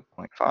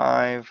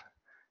 2.5,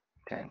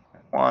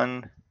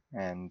 10.1,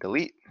 and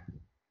delete.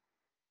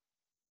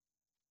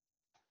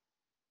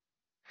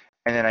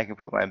 And then I can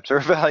put my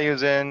observed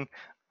values in.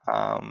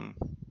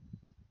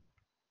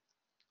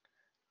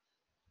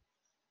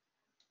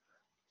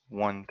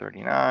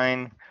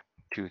 139,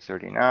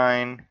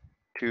 239,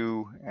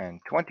 2,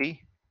 and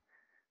 20.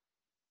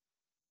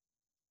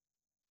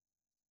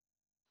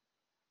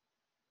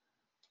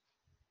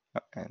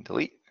 And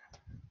delete.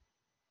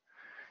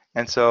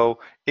 And so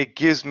it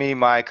gives me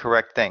my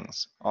correct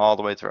things all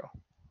the way through.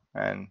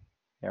 And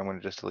I'm going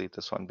to just delete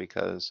this one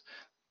because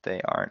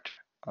they aren't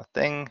a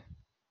thing.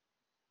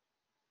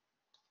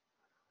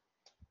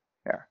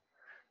 There.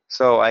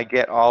 So I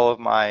get all of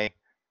my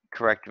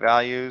correct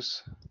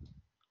values.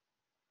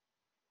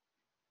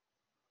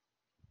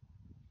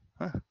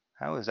 Huh,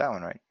 how is that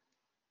one right?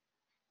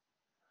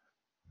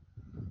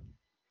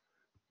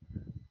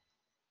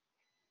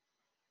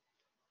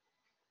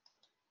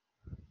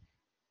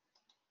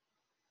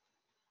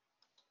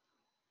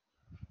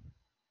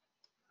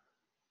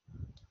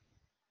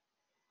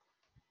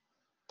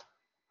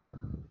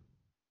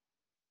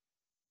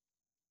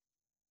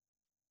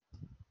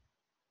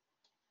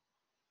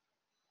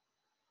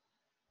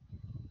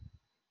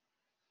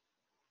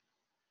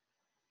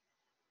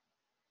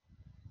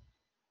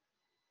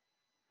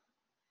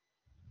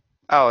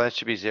 Oh, that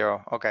should be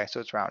 0. Okay, so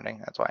it's rounding.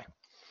 That's why.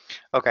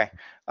 Okay.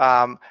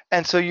 And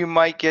so you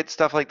might get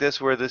stuff like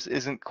this where this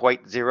isn't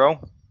quite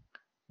 0,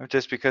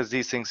 just because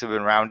these things have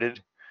been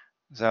rounded.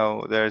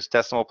 So there's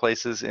decimal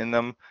places in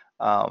them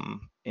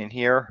in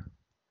here.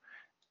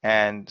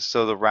 And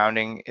so the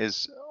rounding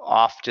is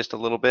off just a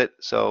little bit.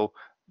 So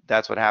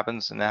that's what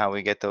happens, and how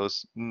we get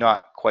those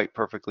not quite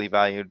perfectly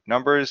valued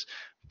numbers.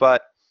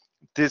 But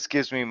this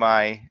gives me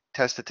my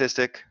test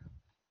statistic,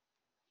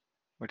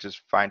 which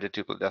is find at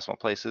duplicate decimal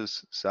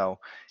places. So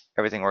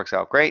everything works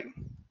out great.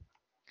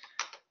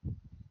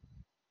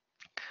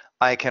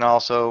 I can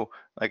also,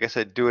 like I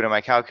said, do it in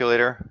my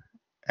calculator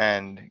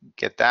and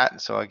get that.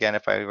 So again,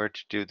 if I were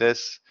to do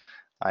this,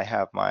 I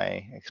have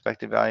my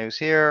expected values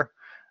here.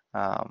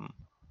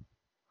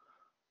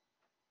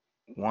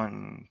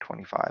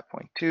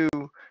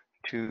 125.2,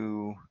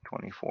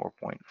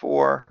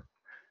 224.4,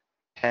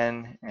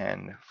 10,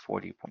 and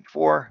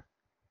 40.4.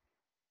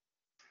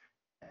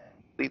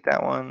 Delete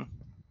that one.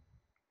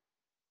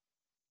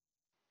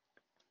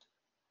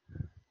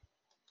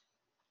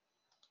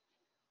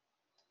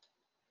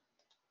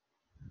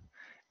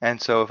 And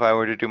so if I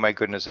were to do my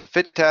goodness of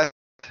fit test,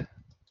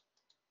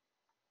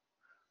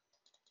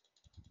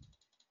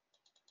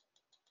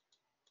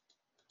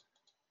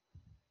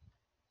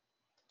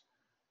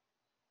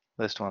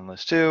 list 1,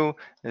 list 2,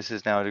 this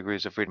is now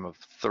degrees of freedom of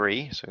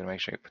 3. So I'm gonna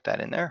make sure you put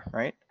that in there,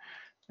 right?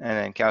 And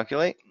then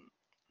calculate.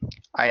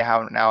 I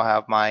now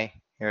have my,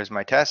 here's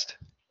my test.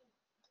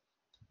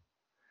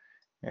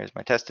 Here's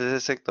my test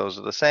statistic. Those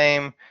are the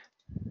same.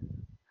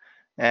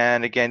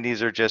 And again,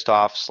 these are just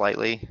off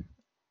slightly,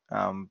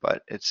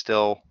 but it's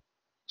still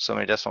so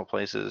many decimal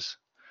places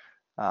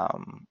that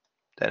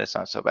it's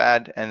not so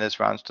bad. And this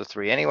rounds to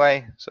 3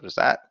 anyway, so does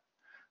that.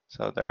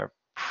 So they're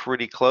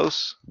pretty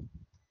close.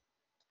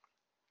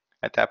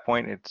 At that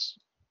point, it's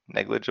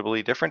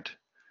negligibly different.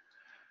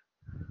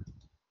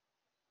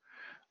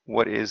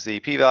 What is the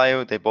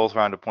p-value? They both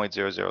round to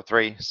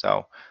 0.003.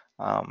 So,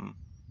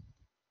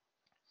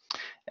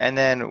 and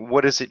then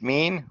what does it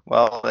mean?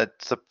 Well,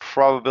 it's the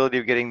probability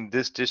of getting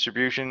this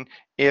distribution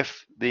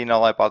if the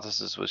null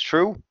hypothesis was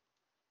true.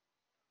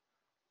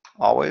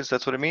 Always,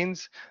 that's what it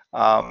means.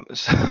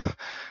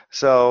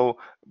 So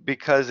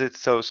because it's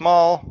so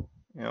small,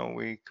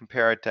 we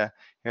compare it to,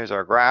 here's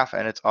our graph,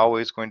 and it's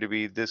always going to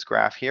be this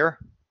graph here.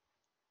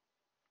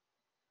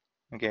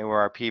 Okay, where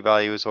our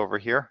p-value is over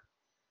here.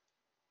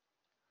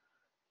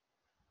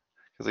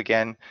 Because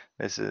again,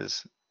 this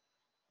is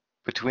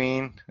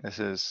between, this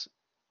is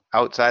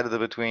outside of the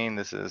between,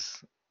 this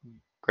is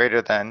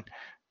greater than,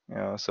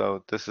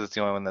 so this is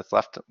the only one that's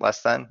left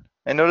less than.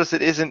 And notice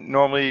it isn't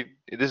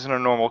a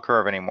normal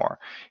curve anymore.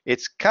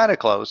 It's kind of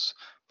close,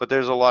 but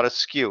there's a lot of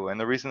skew. And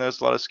the reason there's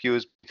a lot of skew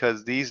is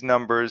because these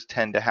numbers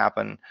tend to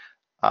happen,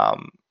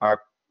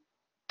 our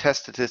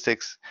test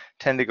statistics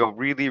tend to go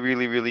really,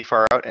 really, really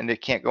far out, and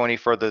it can't go any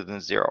further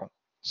than 0.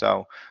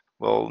 So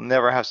we'll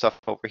never have stuff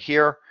over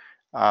here.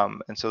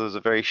 And so there's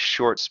a very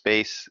short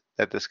space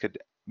that this could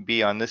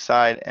be on this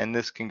side, and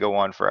this can go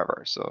on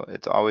forever. So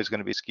it's always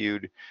going to be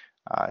skewed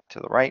to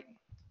the right.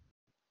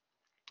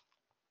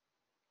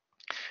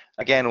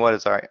 Again, what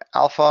is our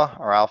alpha?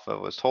 Our alpha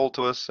was told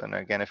to us, and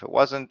again, if it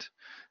wasn't,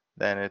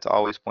 then it's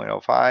always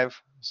 0.05.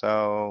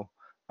 So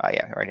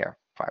yeah, right here,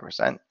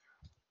 5%.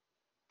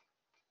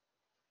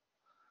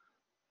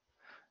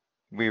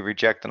 We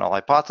reject the null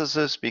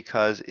hypothesis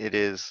because it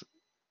is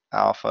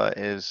alpha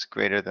is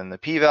greater than the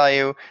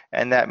p-value,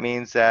 and that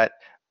means that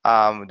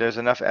there's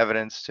enough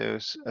evidence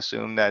to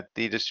assume that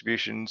the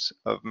distributions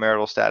of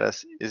marital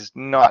status is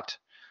not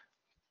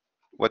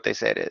what they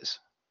say it is,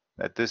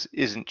 that this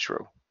isn't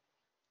true.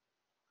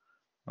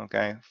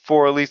 Okay,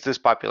 for at least this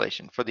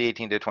population, for the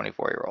 18 to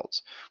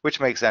 24-year-olds, which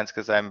makes sense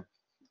because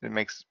it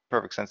makes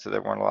perfect sense that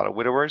there weren't a lot of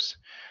widowers,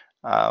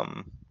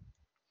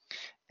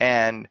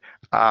 and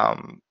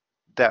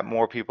that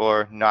more people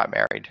are not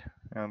married,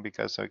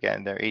 because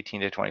again they're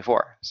 18 to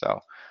 24. So,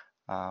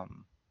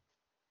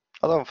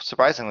 although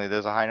surprisingly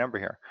there's a high number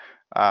here,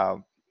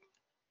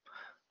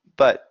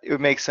 but it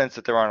would make sense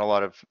that there aren't a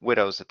lot of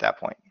widows at that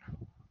point.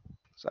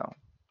 So.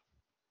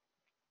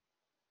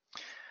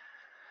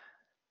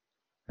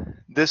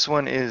 This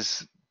one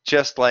is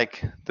just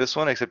like this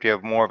one, except you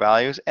have more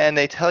values, and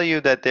they tell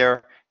you that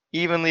they're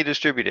evenly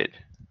distributed.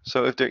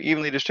 So if they're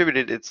evenly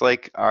distributed, it's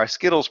like our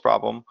Skittles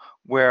problem,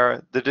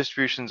 where the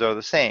distributions are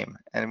the same.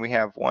 And we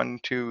have 1,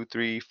 2,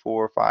 3,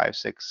 4, 5,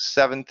 6,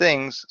 7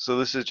 things. So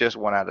this is just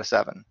 1 out of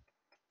 7.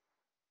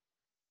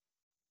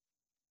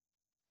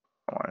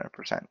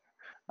 100%.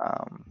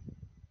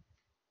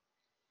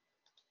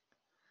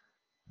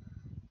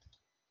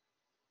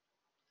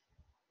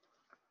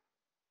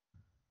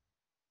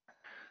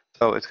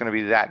 So it's going to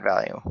be that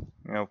value,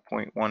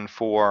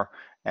 0.14,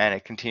 and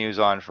it continues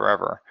on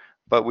forever.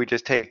 But we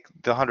just take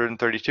the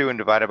 132 and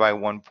divide it by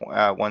 1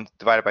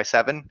 divided by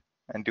 7,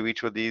 and do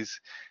each of these.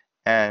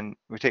 And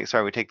we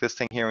take this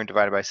thing here and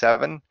divide it by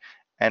 7,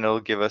 and it'll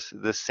give us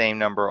the same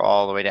number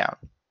all the way down,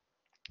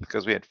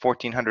 because we had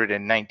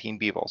 1,419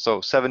 people.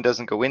 So 7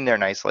 doesn't go in there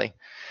nicely.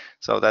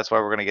 So that's why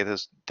we're going to get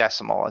this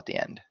decimal at the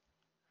end.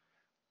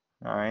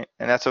 All right,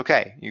 and that's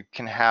okay. You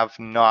can have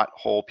not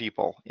whole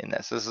people in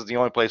this. This is the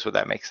only place where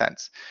that makes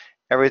sense.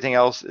 Everything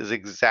else is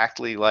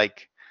exactly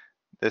like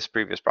this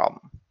previous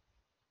problem.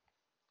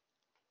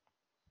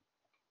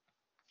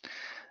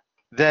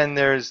 Then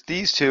there's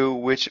these two,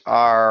 which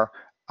are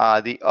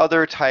the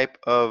other type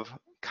of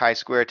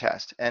chi-square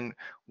test. And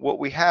what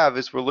we have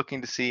is we're looking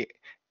to see,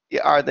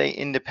 are they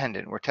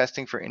independent? We're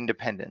testing for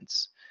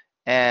independence.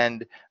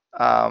 And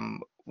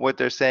what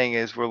they're saying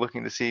is we're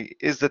looking to see,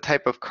 is the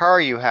type of car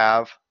you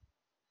have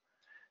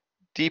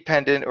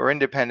dependent or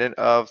independent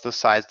of the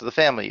size of the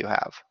family you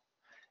have.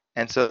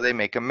 And so they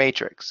make a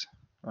matrix.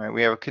 All right,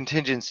 we have a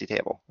contingency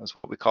table. That's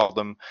what we called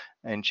them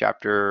in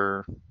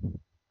chapter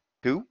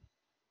 2.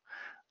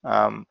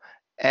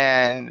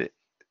 And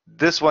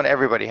this one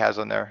everybody has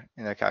on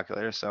in their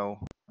calculator, so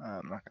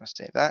I'm not going to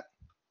save that.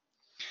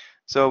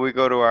 So we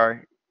go to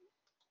our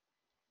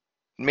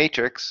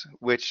matrix,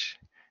 which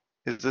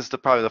is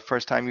probably the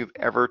first time you've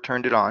ever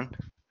turned it on,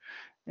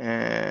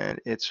 and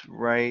it's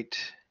right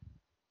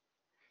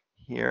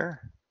here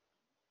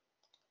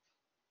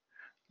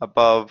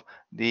above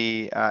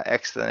the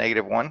x to the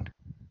 -1.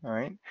 All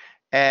right,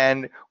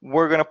 and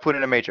we're going to put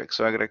in a matrix.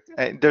 So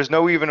there's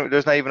not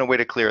even a way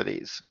to clear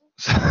these.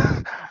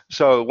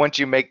 So once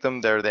you make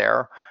them, they're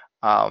there,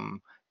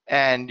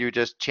 and you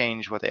just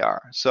change what they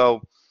are.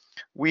 So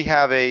we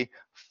have a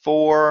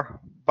 4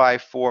 by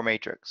 4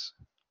 matrix.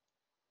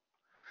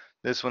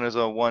 This one is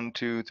a 1,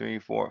 2, 3,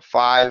 4,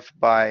 5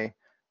 by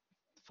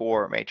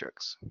 4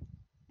 matrix.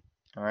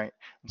 All right,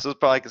 and so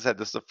probably, like I said,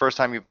 this is the first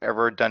time you've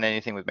ever done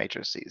anything with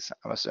matrices,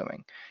 I'm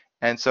assuming.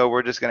 And so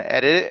we're just going to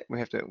edit it. We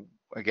have to,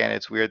 again,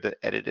 it's weird that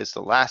edit is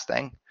the last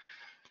thing.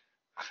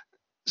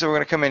 So we're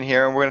going to come in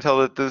here and we're going to tell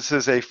that this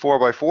is a 4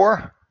 by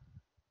 4.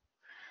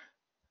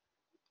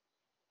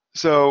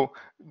 So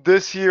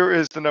this here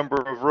is the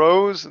number of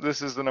rows.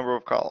 This is the number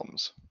of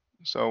columns.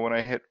 So when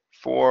I hit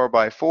 4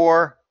 by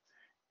 4,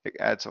 it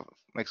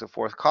makes a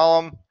 4th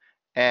column,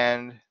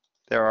 and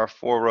there are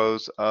 4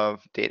 rows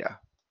of data.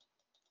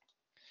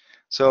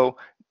 So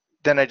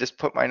then I just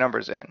put my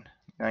numbers in,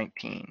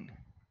 19,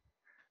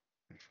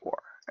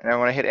 4. And then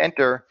when I hit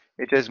enter,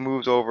 it just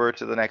moves over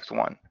to the next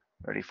one,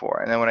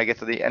 34. And then when I get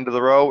to the end of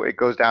the row, it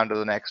goes down to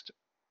the next.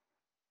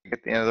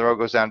 At the end of the row,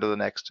 goes down to the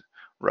next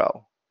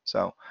row.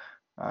 So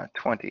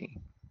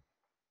 20,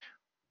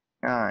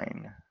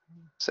 9,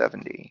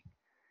 70,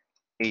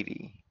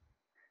 80,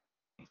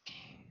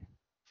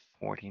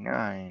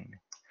 49,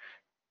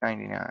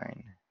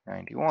 99,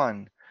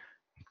 91,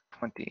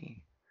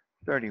 20,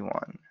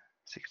 31,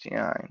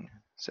 69,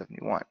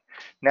 71.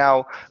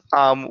 Now,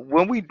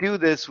 when we do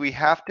this, we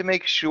have to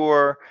make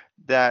sure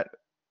that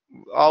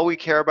all we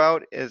care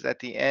about is at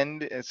the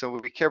end, and so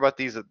we care about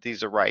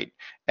these are right.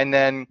 And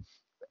then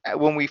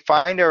when we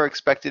find our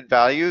expected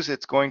values,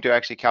 it's going to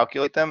actually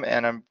calculate them,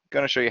 and I'm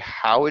going to show you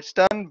how it's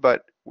done,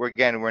 but we're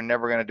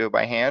never going to do it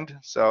by hand,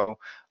 so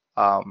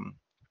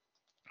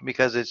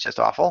because it's just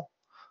awful.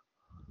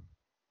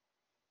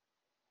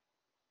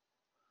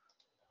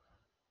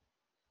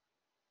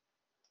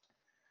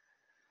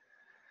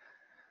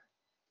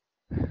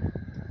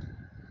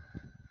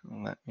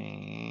 Let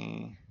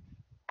me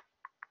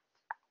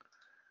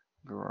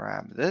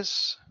grab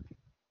this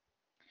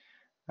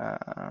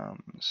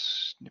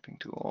snipping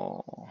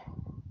tool.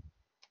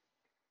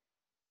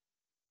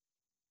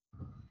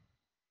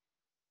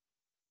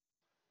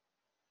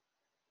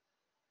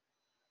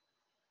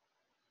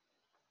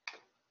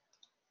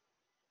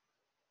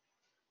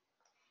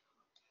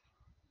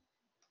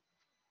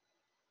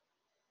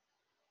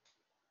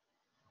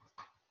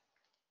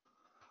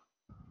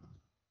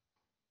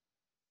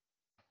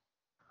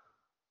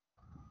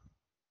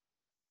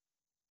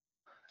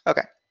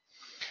 Okay,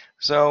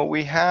 so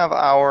we have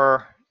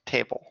our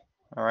table.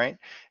 All right,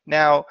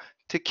 now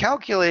to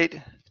calculate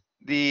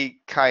the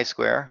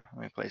chi-square,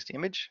 let me place the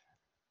image.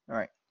 All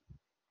right,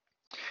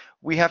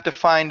 we have to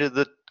find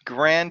the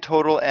grand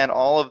total and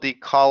all of the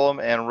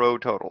column and row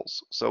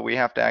totals. So we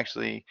have to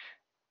actually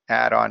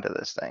add on to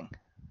this thing.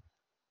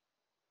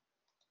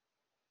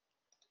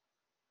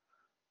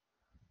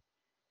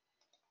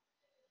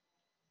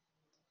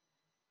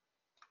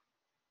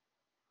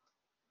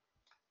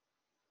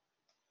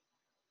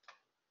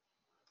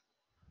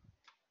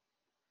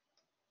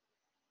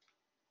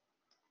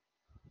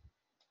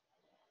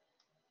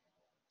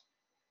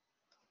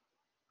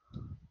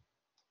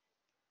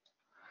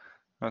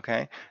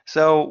 Okay,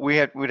 so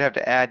we'd have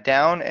to add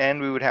down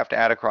and we would have to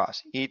add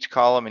across each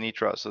column and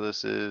each row. So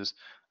this is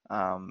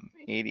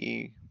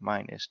 80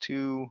 minus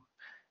 2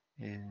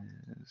 is,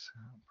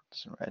 put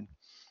this in red,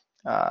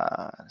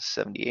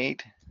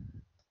 78.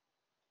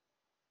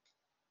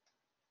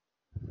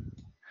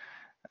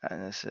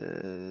 And this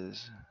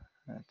is,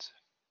 that's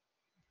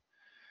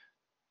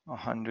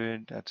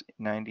 100, that's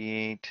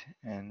 98,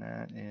 and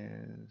that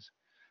is,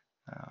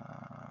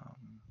 oh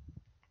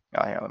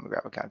yeah, let me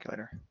grab a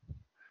calculator.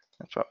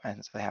 That's what,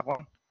 since I have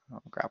one,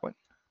 I'll grab one.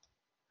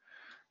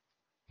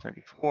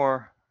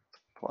 34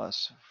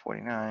 plus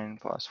 49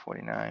 plus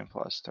 49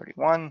 plus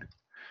 31,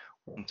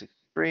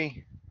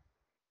 163.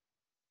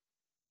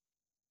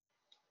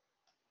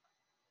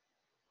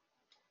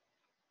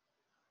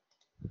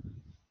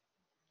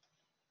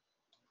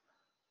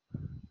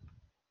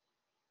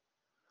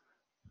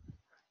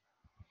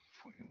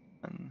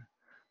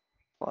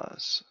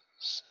 Plus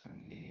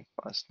 70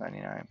 plus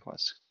 99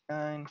 plus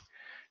 69,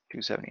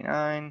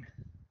 279.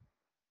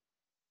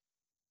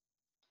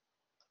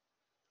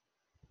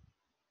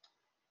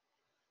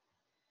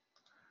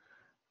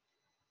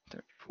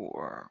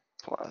 $34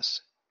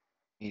 plus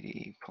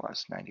 80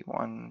 plus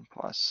 91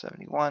 plus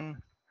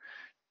 71,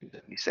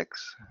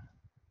 276.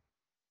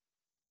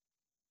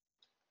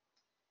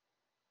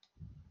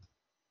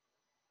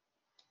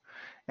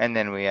 And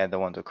then we add the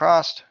ones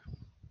across.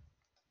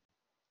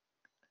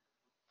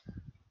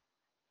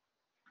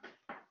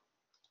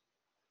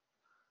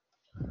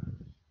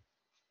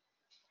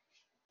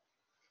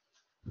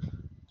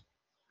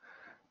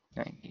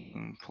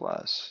 $19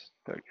 plus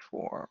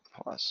 34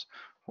 plus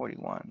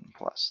 41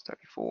 plus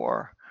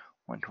 34,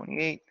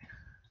 128.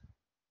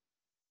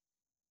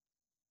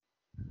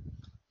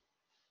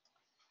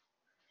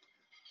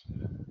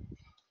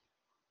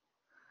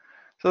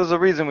 So there's a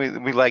reason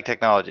we like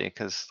technology,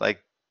 because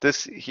like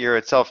this here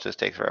itself just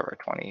takes forever.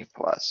 20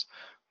 plus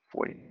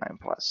 49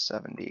 plus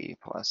 70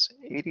 plus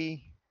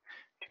 80,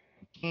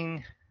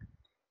 19.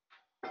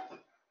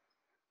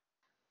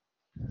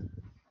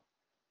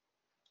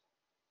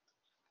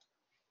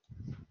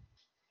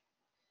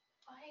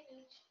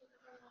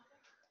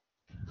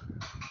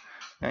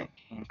 $19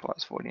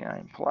 plus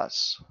 49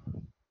 plus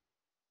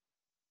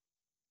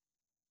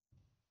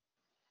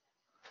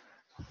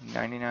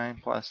 99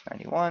 plus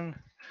 91,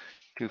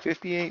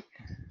 258.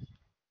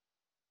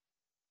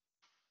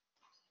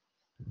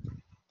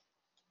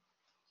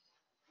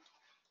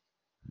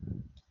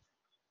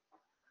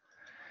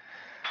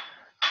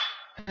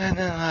 And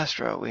then last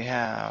row we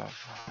have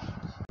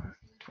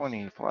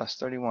 20 plus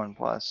 31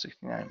 plus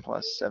 69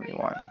 plus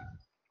 71,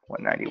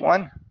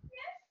 191.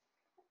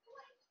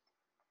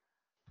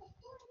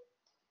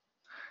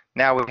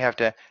 Now we have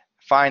to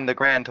find the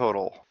grand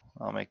total.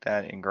 I'll make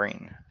that in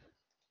green.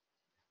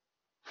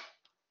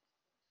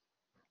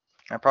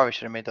 I probably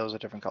should have made those a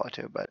different color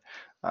too, but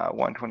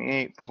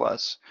 128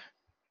 plus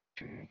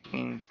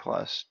 218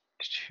 plus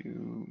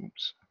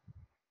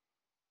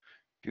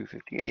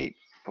 258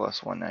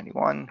 plus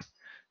 191,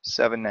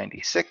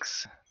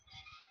 796.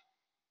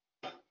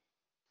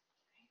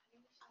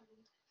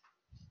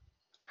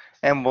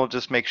 And we'll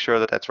just make sure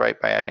that that's right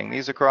by adding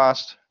these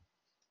across.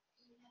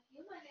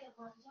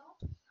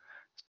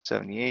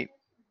 78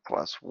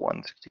 plus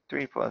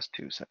 163 plus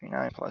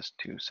 279 plus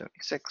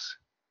 276.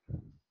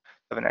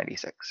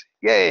 796.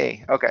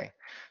 Yay. Okay.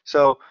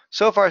 So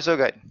far so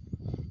good.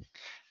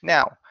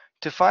 Now,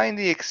 to find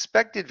the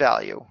expected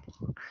value,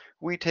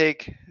 we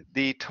take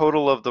the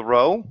total of the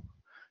row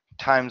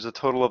times the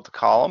total of the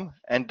column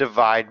and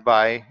divide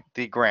by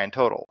the grand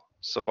total.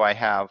 So I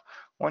have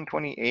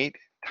 128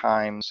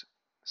 times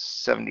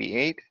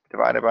 78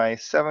 divided by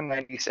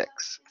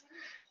 796.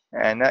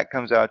 And that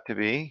comes out to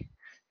be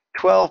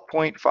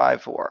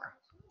 12.54.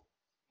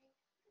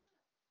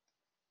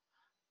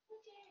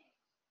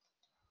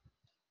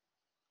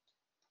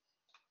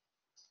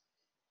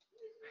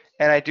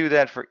 And I do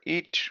that for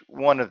each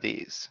one of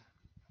these.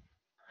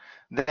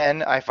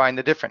 Then I find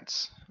the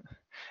difference.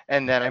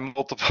 And then I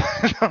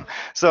multiply them.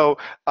 So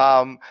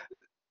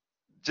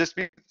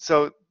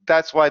so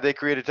that's why they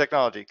created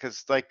technology,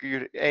 because like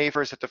you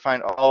first have to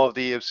find all of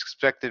the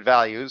expected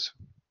values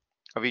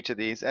of each of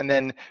these, and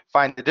then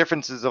find the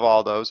differences of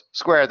all those,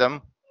 square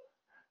them,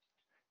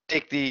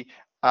 take the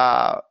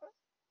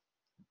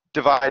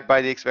divide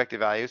by the expected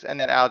values, and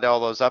then add all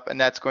those up, and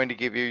that's going to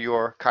give you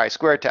your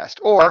chi-square test.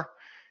 Or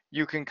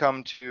you can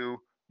come to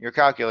your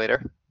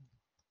calculator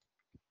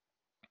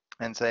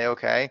and say,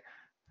 okay,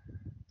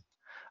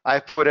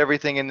 I've put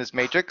everything in this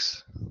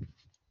matrix.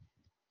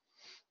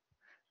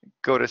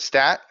 Go to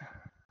stat,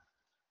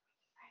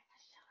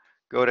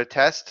 go to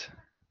test,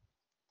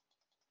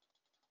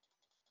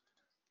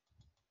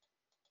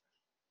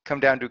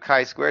 come down to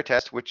chi-square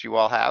test, which you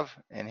all have,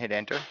 and hit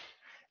enter.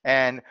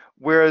 And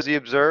where is the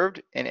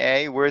observed in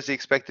A? Where is the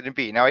expected in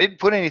B? Now, I didn't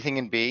put anything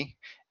in B,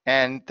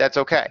 and that's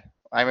okay.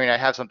 I mean, I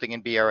have something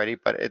in B already,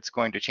 but it's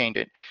going to change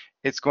it.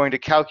 It's going to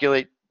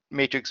calculate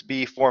matrix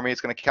B for me.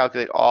 It's going to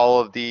calculate all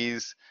of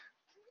these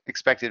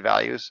expected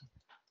values.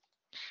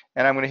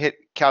 And I'm going to hit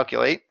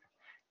calculate,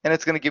 and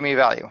it's going to give me a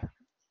value.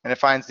 And it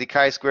finds the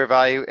chi-square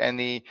value and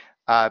the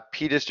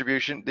P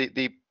distribution,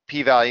 the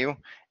P value,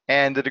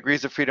 and the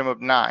degrees of freedom of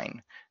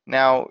 9.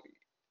 Now,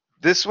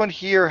 this one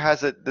here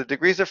has the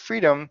degrees of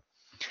freedom.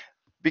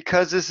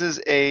 Because this is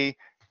a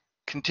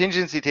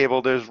contingency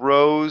table, there's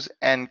rows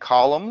and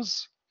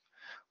columns.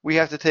 We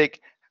have to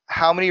take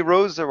how many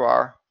rows there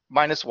are,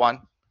 minus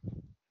 1,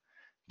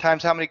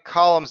 times how many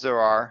columns there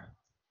are,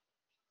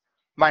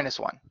 minus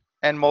 1,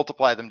 and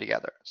multiply them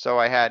together. So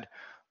I had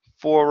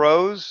 4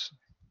 rows,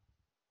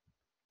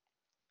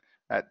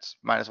 that's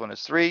minus 1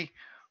 is 3,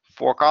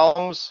 4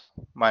 columns,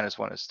 minus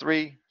 1 is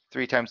 3,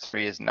 3 times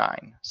 3 is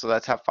 9. So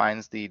that's how it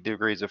finds the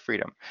degrees of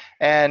freedom.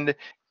 And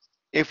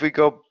if we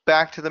go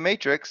back to the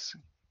matrix,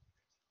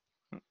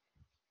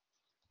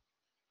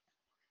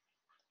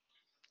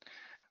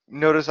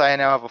 notice I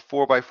now have a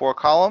 4 by 4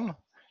 column,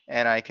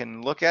 and I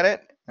can look at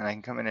it, and I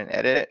can come in and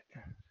edit it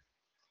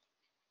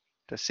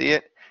to see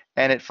it,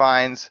 and it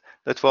finds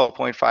the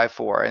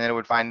 12.54, and then it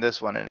would find this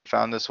one, and it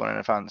found this one, and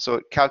it found, so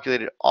it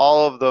calculated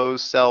all of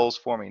those cells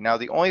for me. Now,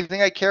 the only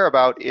thing I care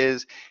about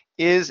is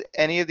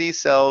any of these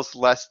cells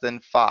less than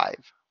 5?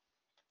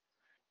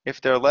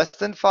 If they're less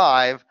than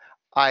 5,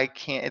 I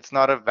can't, it's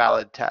not a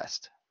valid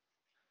test.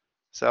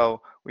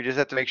 So we just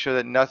have to make sure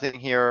that nothing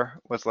here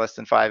was less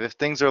than 5. If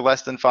things are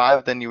less than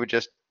 5, then you would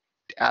just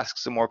ask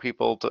some more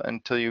people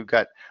until you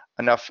got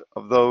enough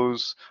of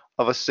those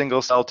of a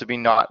single cell to be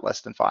not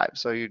less than 5.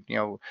 So we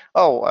don't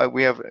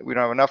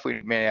have enough.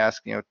 We may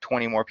ask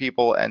 20 more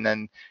people, and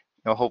then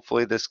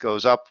hopefully this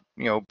goes up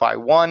by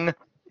 1,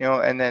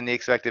 and then the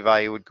expected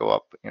value would go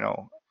up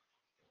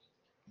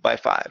by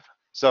 5.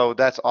 So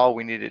that's all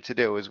we needed to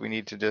do, is we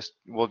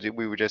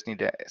would just need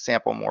to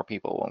sample more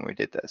people when we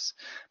did this.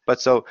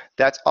 But so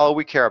that's all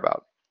we care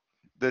about.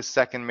 This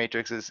second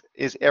matrix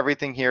is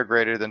everything here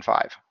greater than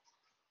 5.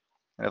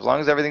 And as long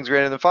as everything's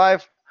greater than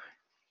 5,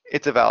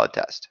 it's a valid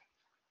test.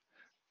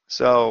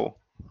 So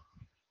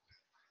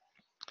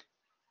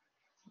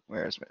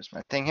where's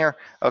my thing here?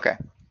 Okay.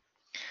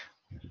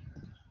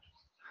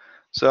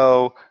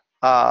 So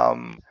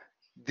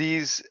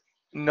these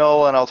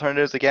null and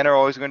alternatives, again, are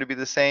always going to be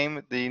the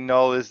same. The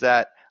null is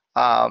that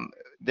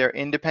they're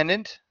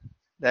independent.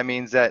 That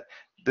means that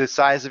the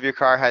size of your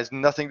car has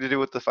nothing to do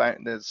with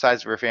the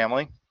size of your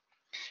family.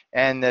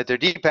 And that they're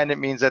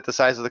dependent means that the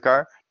size of the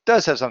car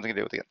does have something to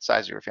do with the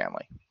size of your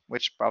family,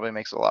 which probably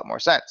makes a lot more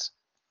sense.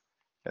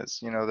 Because,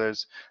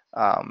 there's,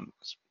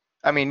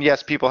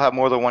 yes, people have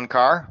more than one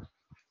car.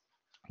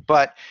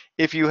 But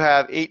if you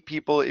have 8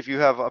 people, if you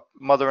have a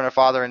mother and a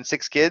father and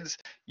 6 kids,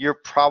 you're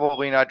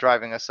probably not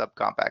driving a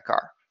subcompact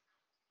car.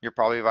 You're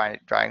probably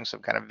driving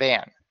some kind of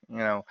van,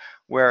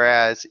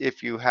 Whereas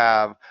if you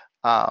have,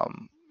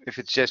 if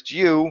it's just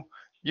you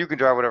can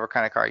drive whatever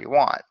kind of car you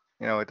want.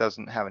 It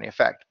doesn't have any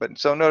effect. But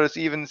so notice,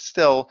 even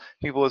still,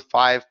 people with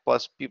 5+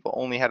 people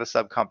only had a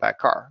subcompact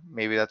car.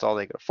 Maybe that's all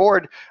they could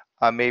afford.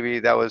 Maybe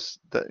that was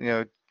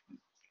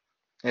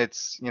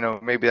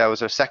maybe that was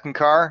their second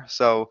car.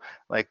 So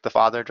like the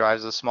father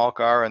drives a small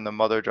car and the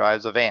mother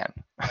drives a van.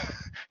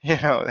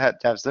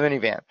 That's the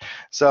minivan.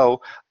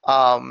 So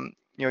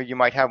you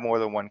might have more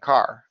than one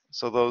car.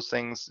 So those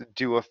things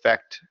do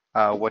affect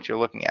what you're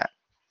looking at.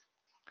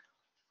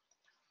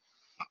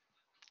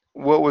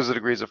 What was the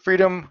degrees of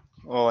freedom?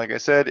 Well, like I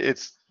said,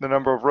 it's the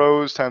number of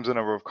rows times the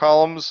number of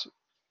columns.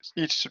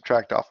 each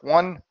subtract off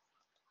 1.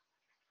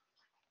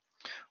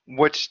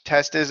 Which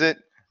test is it?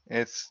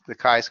 It's the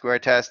chi-square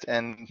test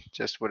and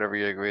just whatever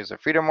your degrees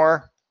of freedom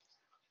were.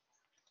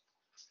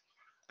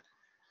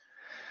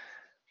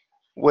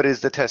 What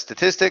is the test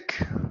statistic?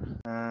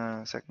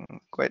 Second,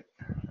 quit.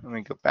 Let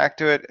me go back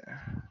to it.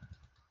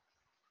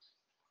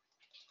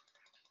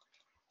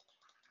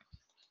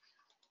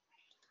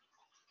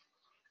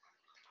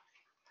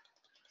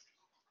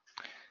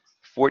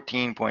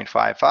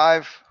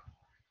 14.55.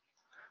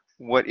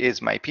 What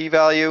is my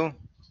p-value?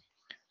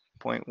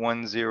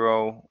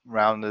 0.10,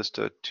 round this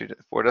to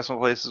 4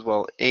 decimal places.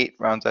 Well, 8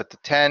 rounds out to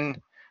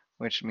 10,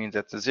 which means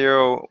that's a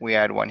 0. We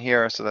add 1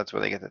 here, so that's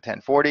where they get the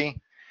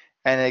 1040.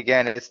 And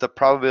again, it's the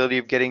probability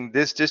of getting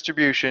this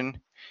distribution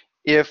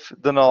if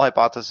the null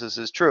hypothesis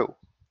is true.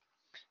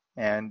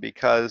 And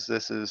because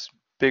this is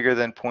bigger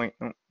than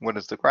what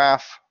is the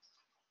graph?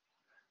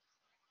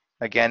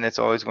 Again, it's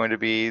always going to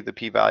be the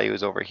p-value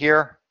is over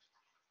here.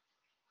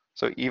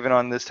 So even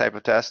on this type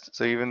of test,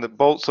 so even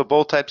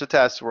both types of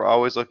tests, we're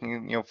always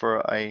looking,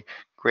 for a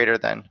greater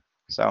than.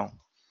 So,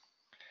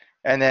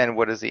 and then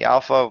what is the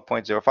alpha of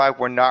 0.05?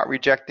 We're not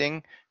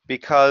rejecting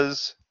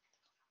because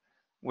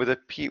with a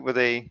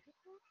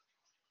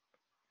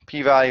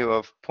p-value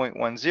of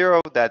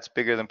 0.10, that's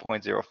bigger than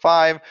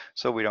 0.05,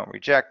 so we don't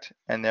reject,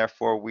 and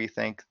therefore we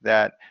think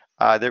that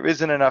there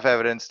isn't enough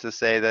evidence to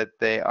say that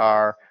they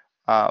are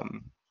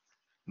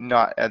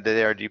not that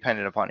they are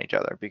dependent upon each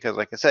other, because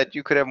like I said,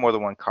 you could have more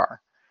than one car.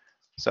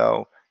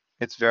 So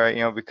it's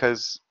very,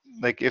 because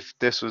like if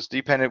this was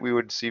dependent, we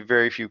would see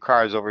very few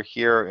cars over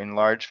here in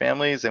large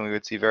families, and we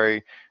would see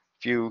very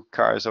few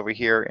cars over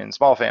here in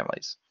small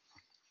families.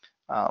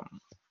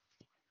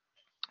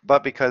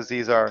 But because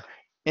these are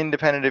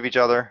independent of each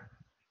other,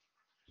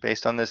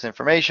 based on this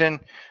information,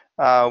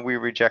 we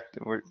reject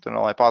the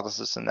null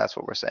hypothesis, and that's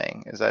what we're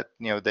saying, is that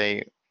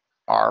they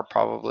are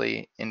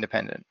probably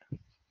independent.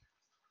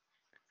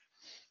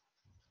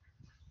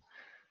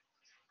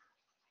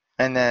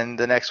 And then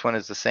the next one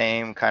is the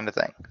same kind of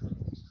thing.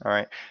 All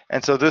right,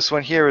 and so this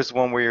one here is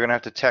one where you're gonna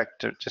have to check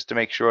just to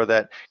make sure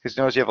that, because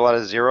notice you have a lot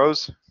of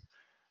zeros.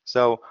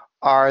 So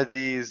are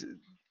these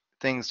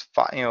things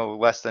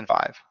less than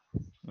 5?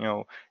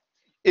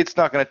 It's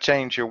not going to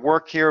change your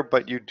work here,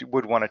 but you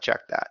would want to check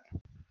that.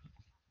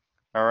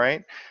 All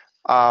right.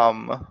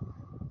 10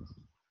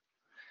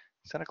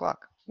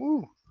 o'clock.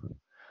 Woo.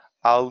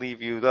 I'll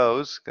leave you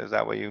those because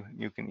that way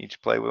you can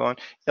each play with one.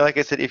 And like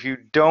I said, if you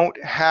go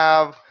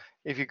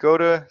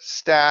to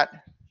stat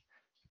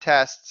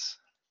tests,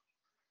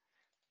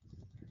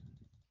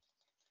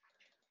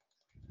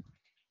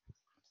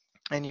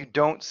 and you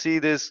don't see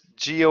this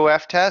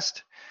GOF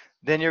test,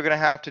 then you're going to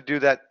have to do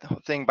that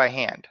thing by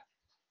hand.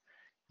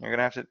 You're going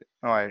to have to,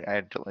 oh,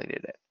 I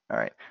deleted it. All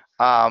right.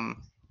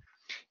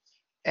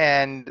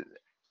 And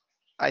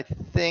I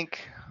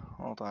think,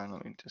 hold on,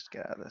 let me just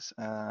get out of this.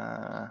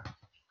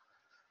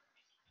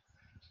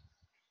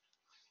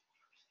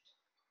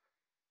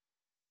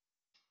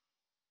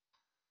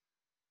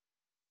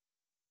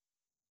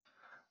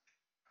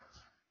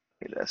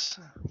 This.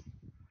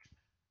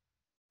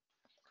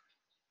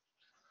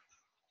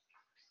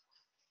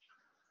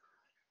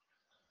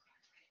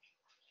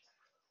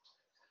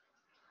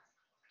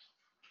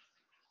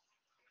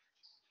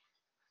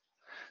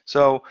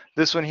 So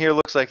this one here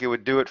looks like it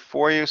would do it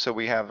for you. So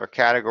we have our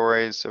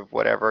categories of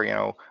whatever,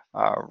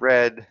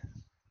 red,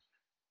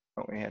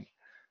 oh, we had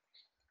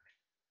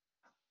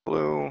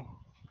blue,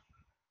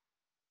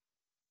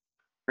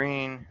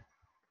 green,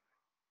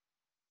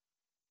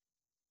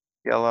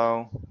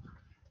 yellow,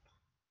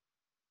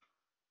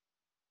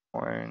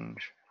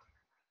 orange,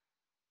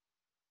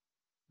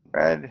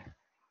 red.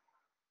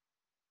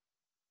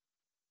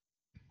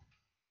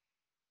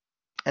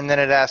 And then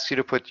it asks you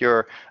to put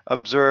your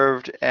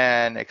observed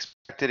and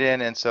expected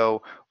in. And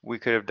so we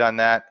could have done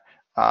that.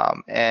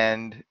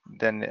 And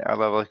then our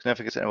level of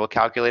significance, and it will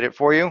calculate it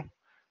for you.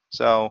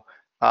 So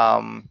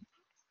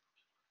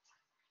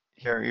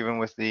here, even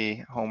with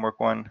the homework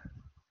one.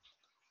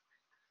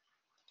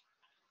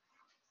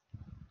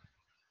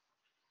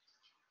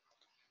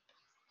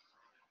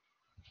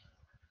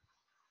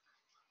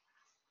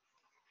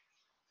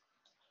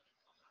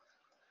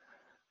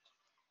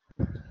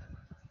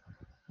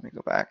 Let me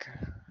go back.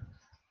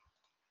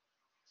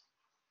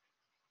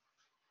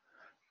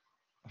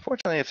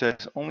 Unfortunately, if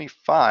there's only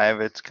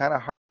 5, it's kind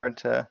of hard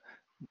to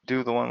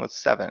do the one with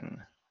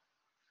 7.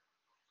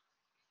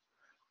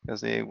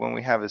 Because the one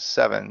we have is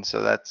 7,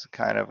 so that's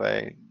kind of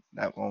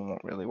that one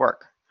won't really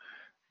work.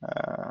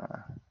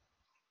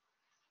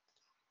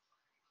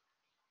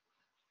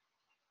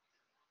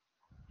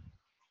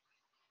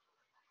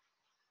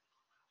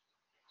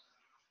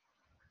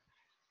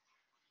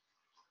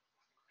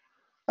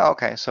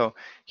 Okay, so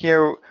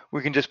here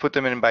we can just put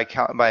them in by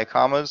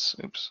commas.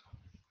 Oops.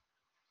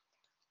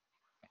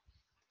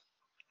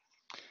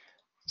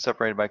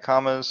 Separated by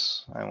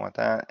commas. I want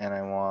that, and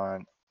I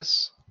want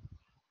this.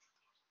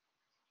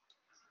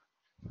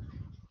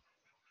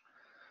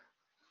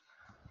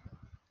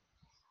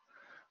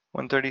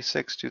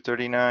 (136,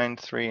 239,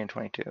 3, and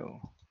 22).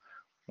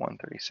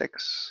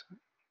 136,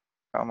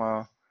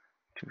 comma,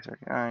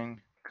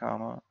 239,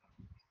 comma,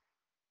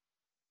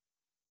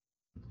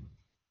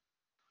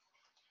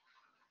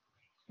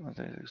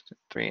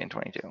 3 and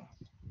 22.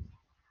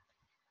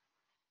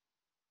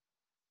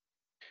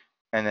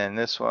 And then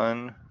this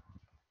one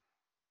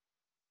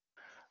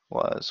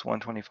was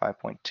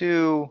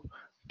 125.2,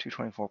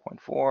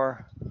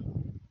 224.4.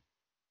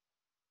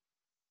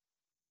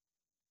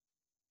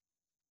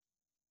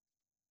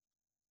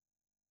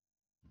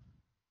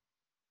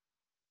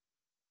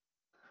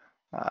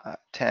 Uh,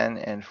 10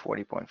 and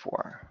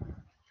 40.4.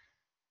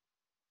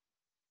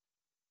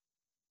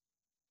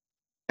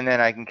 And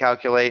then I can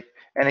calculate,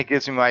 and it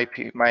gives me my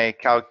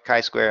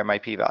chi-square and my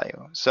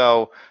p-value.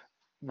 So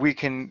we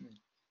can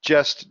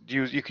just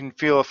use, you can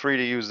feel free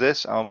to use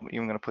this. I'm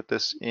even going to put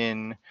this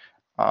in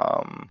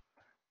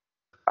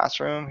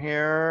classroom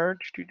here.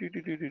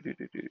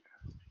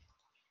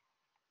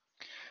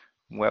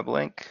 Web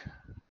link.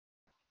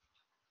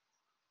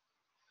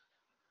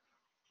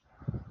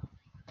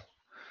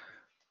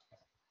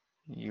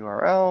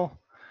 URL,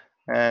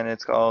 and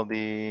it's called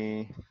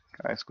the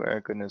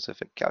chi-square goodness of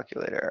fit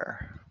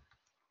calculator.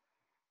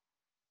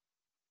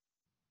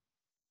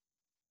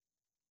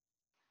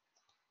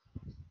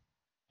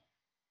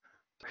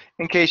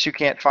 In case you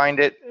can't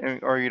find it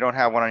or you don't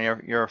have one on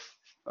your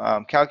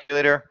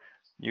calculator,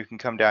 you can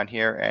come down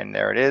here and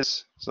there it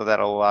is. So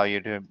that'll allow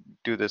you to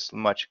do this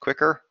much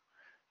quicker.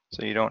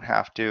 So you don't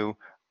have to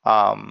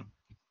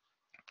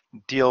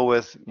deal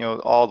with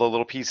all the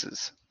little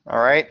pieces. All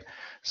right.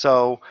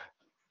 So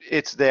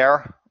it's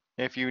there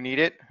if you need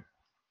it.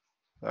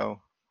 So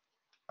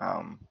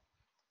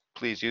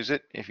please use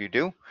it if you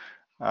do,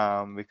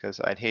 because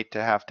I'd hate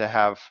to have,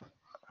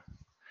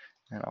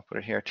 and I'll put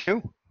it here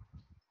too.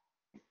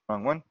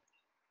 Wrong one.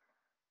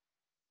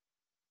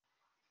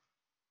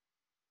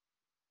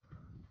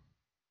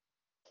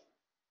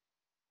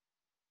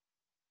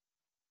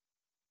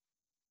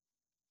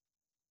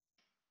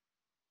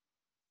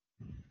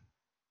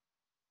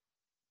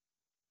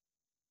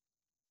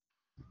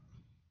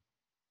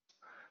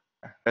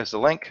 There's the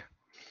link.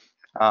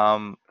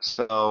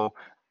 So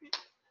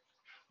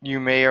you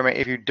may or may,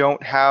 if you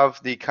don't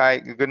have the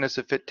goodness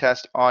of fit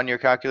test on your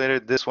calculator,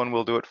 this one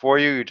will do it for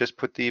you. You just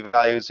put the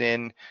values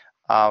in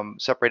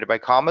separated by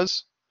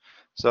commas.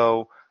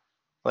 So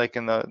like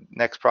in the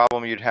next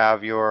problem, you'd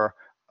have your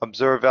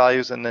observed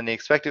values and then the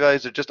expected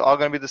values are just all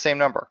going to be the same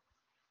number.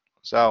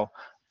 So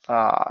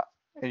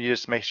you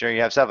just make sure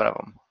you have 7 of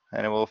them,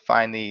 and it will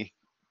find the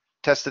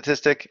test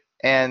statistic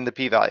and the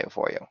p-value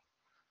for you.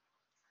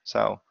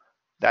 So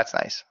that's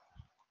nice.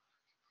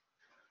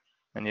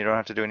 And you don't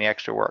have to do any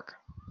extra work.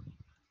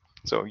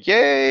 So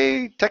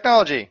yay,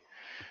 technology.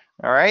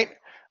 All right.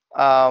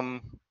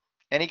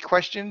 Any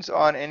questions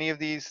on any of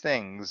these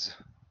things?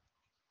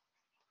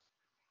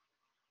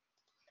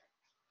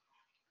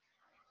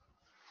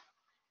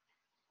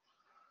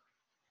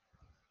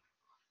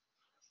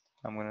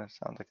 I'm gonna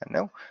sound like I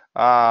know.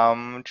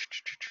 I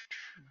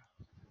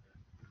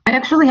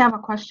actually have a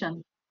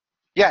question.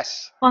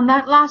 Yes. On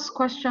that last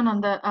question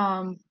on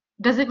the,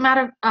 does it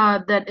matter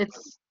that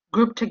it's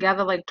grouped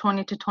together like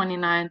 20 to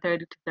 29,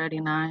 30 to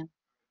 39?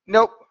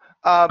 Nope.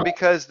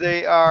 Because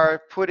they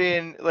are put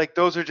in, like,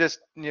 those are just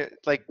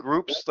like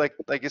groups, like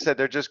you said,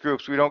 they're just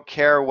groups. We don't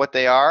care what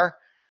they are.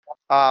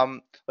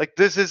 Like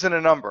this isn't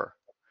a number.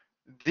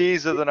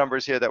 These are the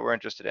numbers here that we're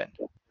interested in.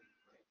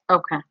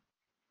 Okay.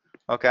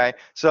 Okay.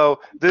 So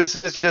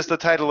this is just the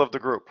title of the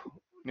group,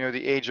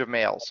 the age of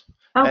males.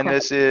 Okay. And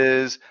this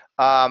is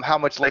how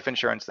much life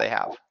insurance they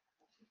have.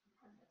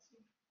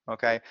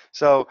 Okay,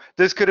 so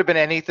this could have been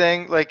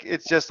anything. Like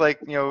it's just like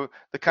the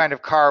kind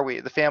of car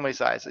the family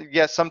size.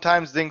 Yes,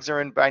 sometimes things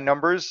are in by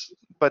numbers,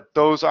 but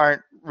those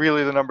aren't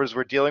really the numbers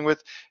we're dealing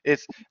with.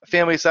 It's a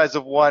family size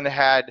of 1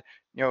 had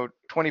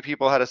 20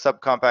 people had a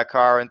subcompact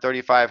car, and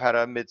 35 had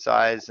a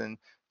midsize, and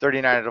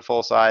 39 had a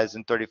full size,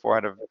 and 34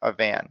 had a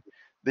van.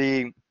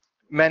 The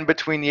men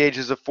between the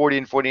ages of 40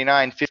 and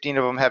 49, 15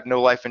 of them have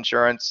no life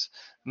insurance.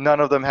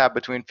 None of them have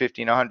between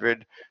 50 and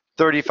 100.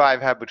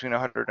 35 have between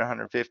 100 and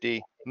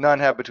 150. None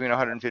have between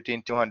 150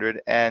 and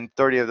 200, and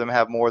 30 of them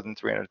have more than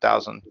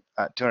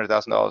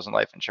 $200,000 in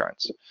life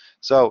insurance.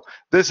 So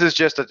this is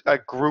just a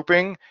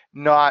grouping,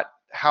 not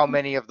how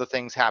many of the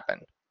things happen.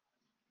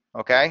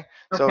 Okay?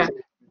 So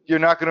you're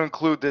not going to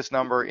include this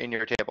number in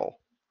your table.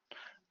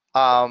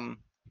 I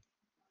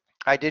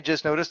did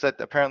just notice that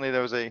apparently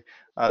there was the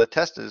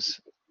test is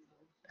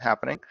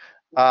happening.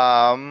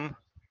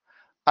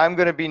 I'm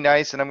going to be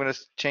nice, and I'm going to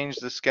change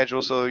the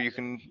schedule so you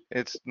can,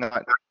 it's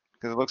not,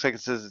 because it looks like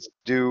it says it's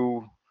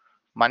due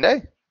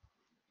Monday.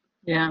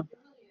 Yeah.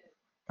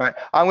 All right.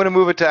 I'm going to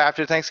move it to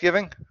after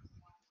Thanksgiving,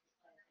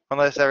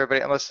 unless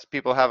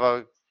people have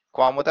a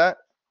qualm with that.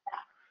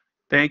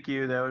 Thank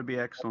you. That would be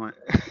excellent.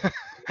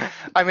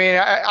 I mean,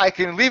 I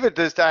can leave it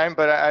this time,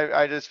 but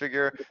I just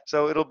figure,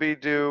 so it'll be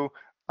due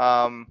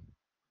that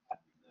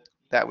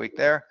week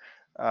there.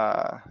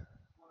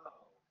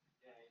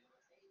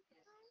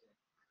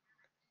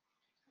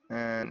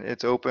 And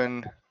it's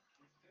open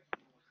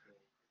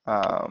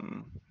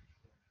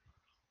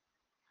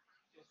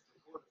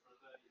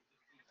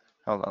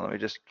hold on, let me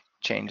just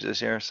change this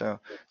here. So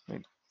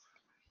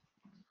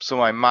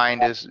my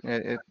mind is,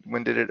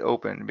 when did it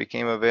open? It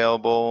became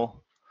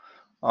available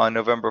on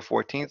November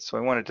 14th. So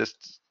I want to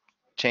just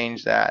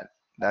change that.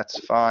 That's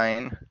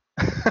fine.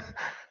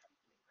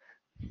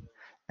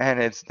 And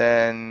it's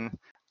then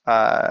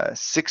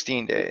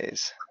 16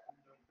 days.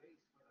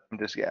 I'm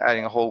just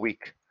adding a whole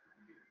week.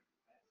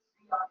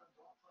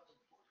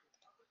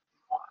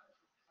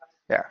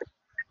 Yeah.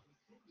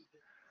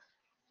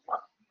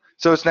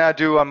 So it's now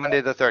due on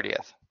Monday the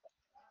 30th.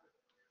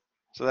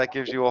 So that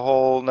gives you a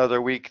whole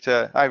nother week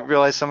to, I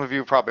realize some of you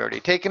have probably already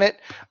taken it,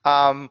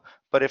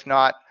 but if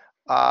not,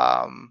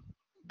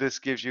 this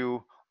gives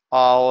you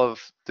all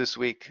of this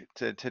week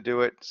to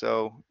do it,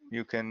 so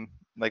you can,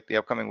 like the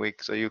upcoming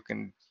week, so you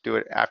can do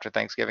it after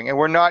Thanksgiving. And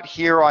we're not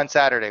here on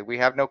Saturday. We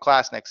have no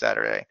class next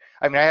Saturday.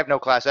 I mean, I have no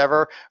class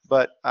ever,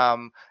 but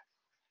you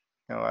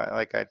know,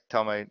 like I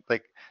tell my,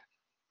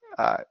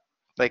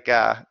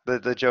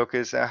 the joke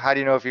is, how do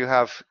you know if you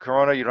have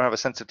corona? You don't have a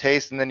sense of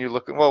taste, and then you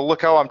look, well,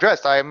 look how I'm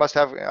dressed. I've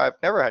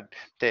never had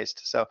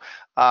taste, so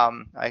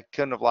I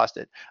couldn't have lost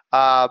it.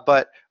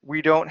 But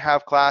we don't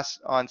have class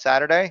on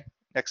Saturday,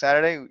 next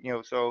Saturday, you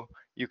know, so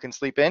you can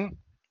sleep in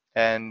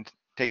and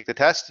take the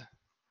test.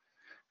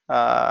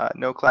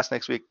 No class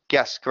next week.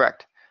 Yes,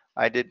 correct.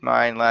 I did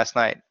mine last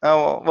night.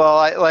 Oh, well,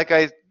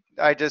 I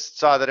just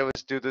saw that it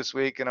was due this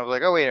week, and I was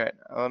like, oh, wait a minute,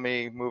 let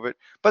me move it.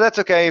 But that's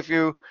okay if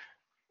you.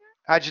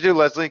 How'd you do,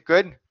 Leslie?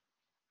 Good?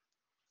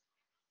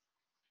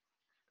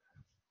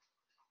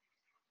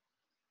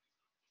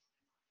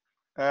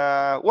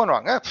 One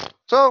wrong.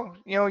 So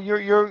you know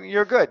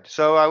you're good.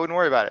 So I wouldn't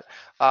worry about it.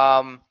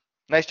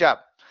 Nice job.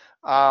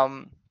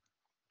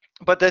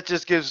 But that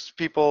just gives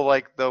people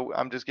like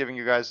I'm just giving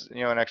you guys,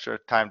 you know, an extra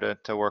time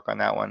to work on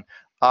that one.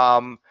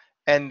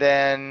 And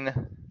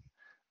then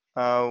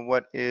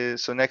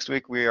so next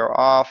week we are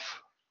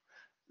off.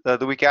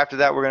 The week after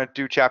that we're going to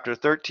do chapter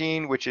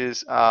 13, which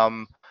is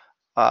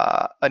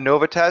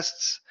ANOVA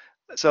tests.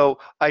 So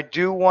I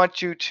do want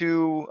you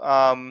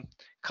to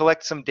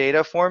collect some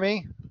data for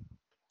me.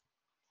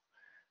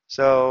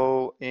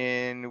 So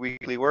in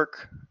weekly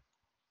work,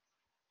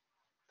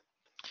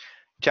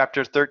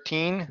 chapter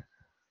 13,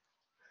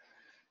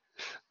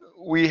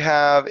 we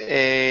have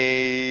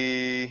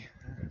this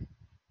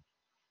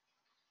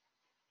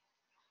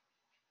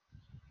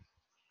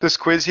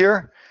quiz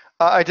here.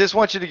 I just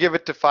want you to give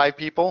it to 5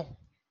 people.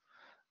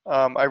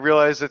 I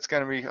realize it's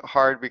going to be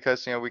hard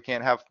because, you know, we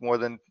can't have more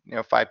than, you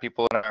know, 5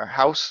 people in our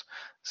house.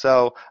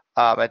 So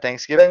at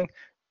Thanksgiving.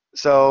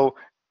 So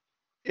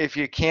if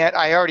you can't,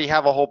 I already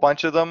have a whole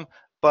bunch of them,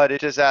 but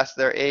it just asks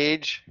their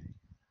age.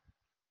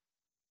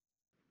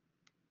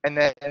 And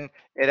then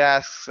it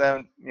asks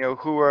them, you know,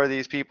 who are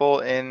these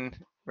people in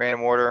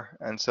random order,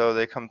 and so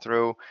they come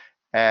through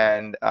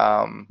and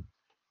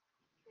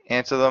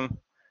answer them,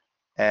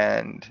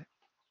 and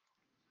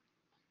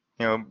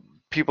you know,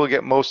 people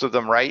get most of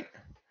them right,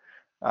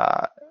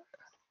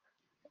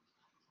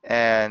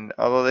 and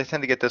although they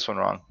tend to get this one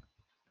wrong,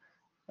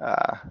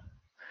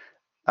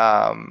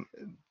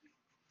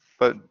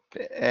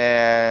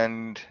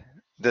 and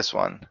this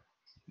one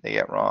they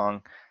get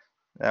wrong,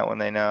 that one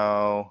they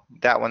know,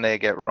 that one they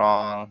get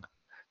wrong,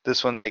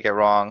 this one they get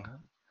wrong.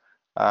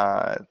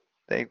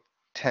 They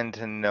tend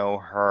to know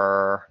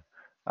her.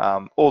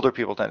 Older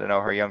people tend to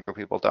know her, younger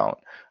people don't.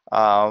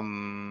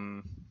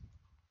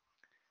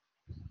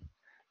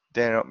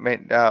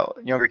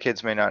 Younger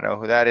kids may not know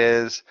who that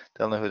is.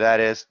 They'll know who that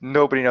is.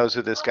 Nobody knows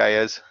who this guy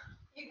is.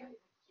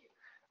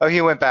 Oh,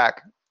 he went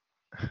back.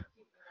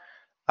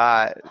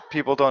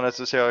 People don't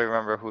necessarily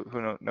remember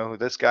who know who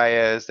this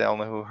guy is. They'll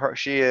know who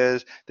she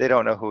is. They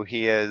don't know who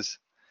he is.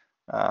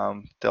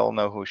 They'll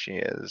know who she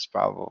is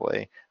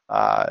probably.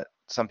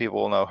 Some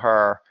people will know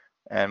her,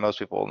 and most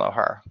people will know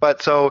her.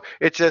 But so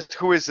it's just,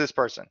 who is this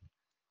person?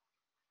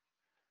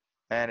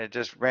 And it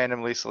just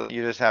randomly,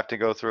 you just have to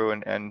go through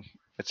and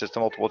it's just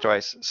a multiple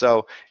choice.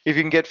 So if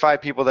you can get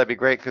 5 people, that'd be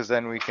great, because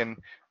then we can,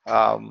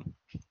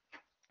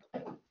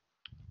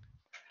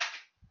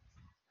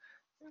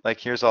 like,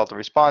 here's all the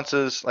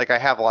responses. Like, I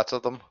have lots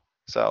of them.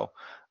 So,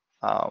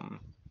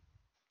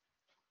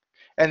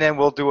 and then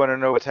we'll do an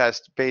ANOVA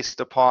test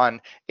based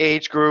upon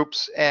age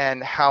groups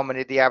and how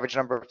many, the average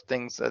number of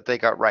things that they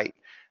got right.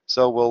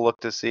 So we'll look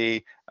to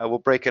see, we'll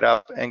break it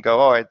up and go,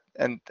 all right,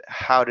 and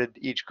how did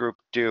each group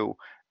do?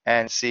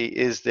 And see,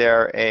 is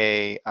there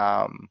a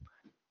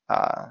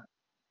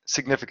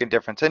significant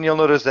difference? And you'll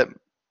notice that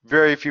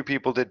very few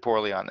people did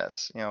poorly on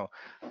this. You know,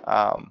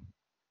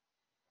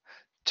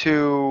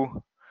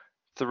 2,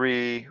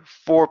 3,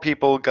 4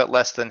 people got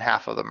less than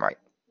half of them right.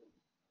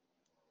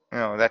 You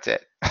know, that's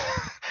it.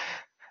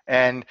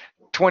 And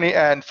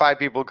 5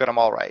 people got them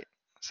all right.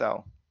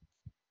 So,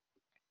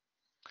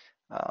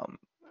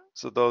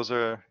 so those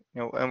are,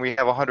 you know, and we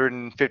have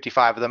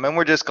 155 of them, and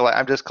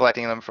I'm just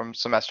collecting them from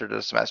semester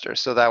to semester.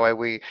 So that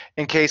way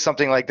in case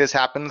something like this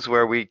happens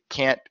where we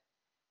can't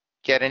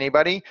get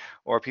anybody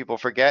or people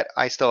forget,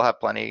 I still have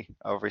plenty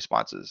of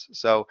responses.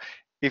 So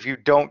if you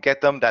don't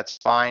get them, that's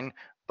fine.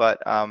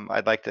 But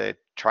I'd like to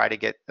try to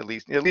get at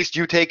least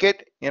you take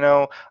it,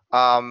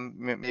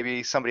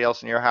 maybe somebody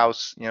else in your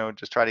house,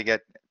 just try to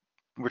get,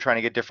 we're trying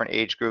to get different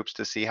age groups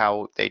to see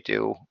how they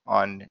do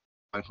on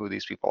who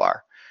these people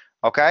are.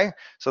 Okay,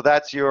 so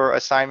that's your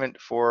assignment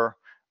for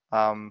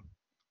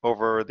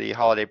over the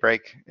holiday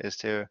break, is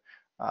to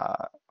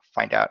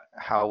find out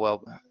how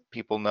well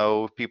people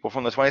know people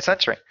from the 20th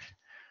century.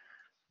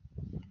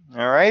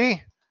 All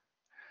righty.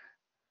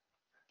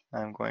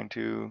 I'm going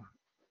to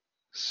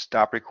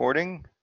stop recording.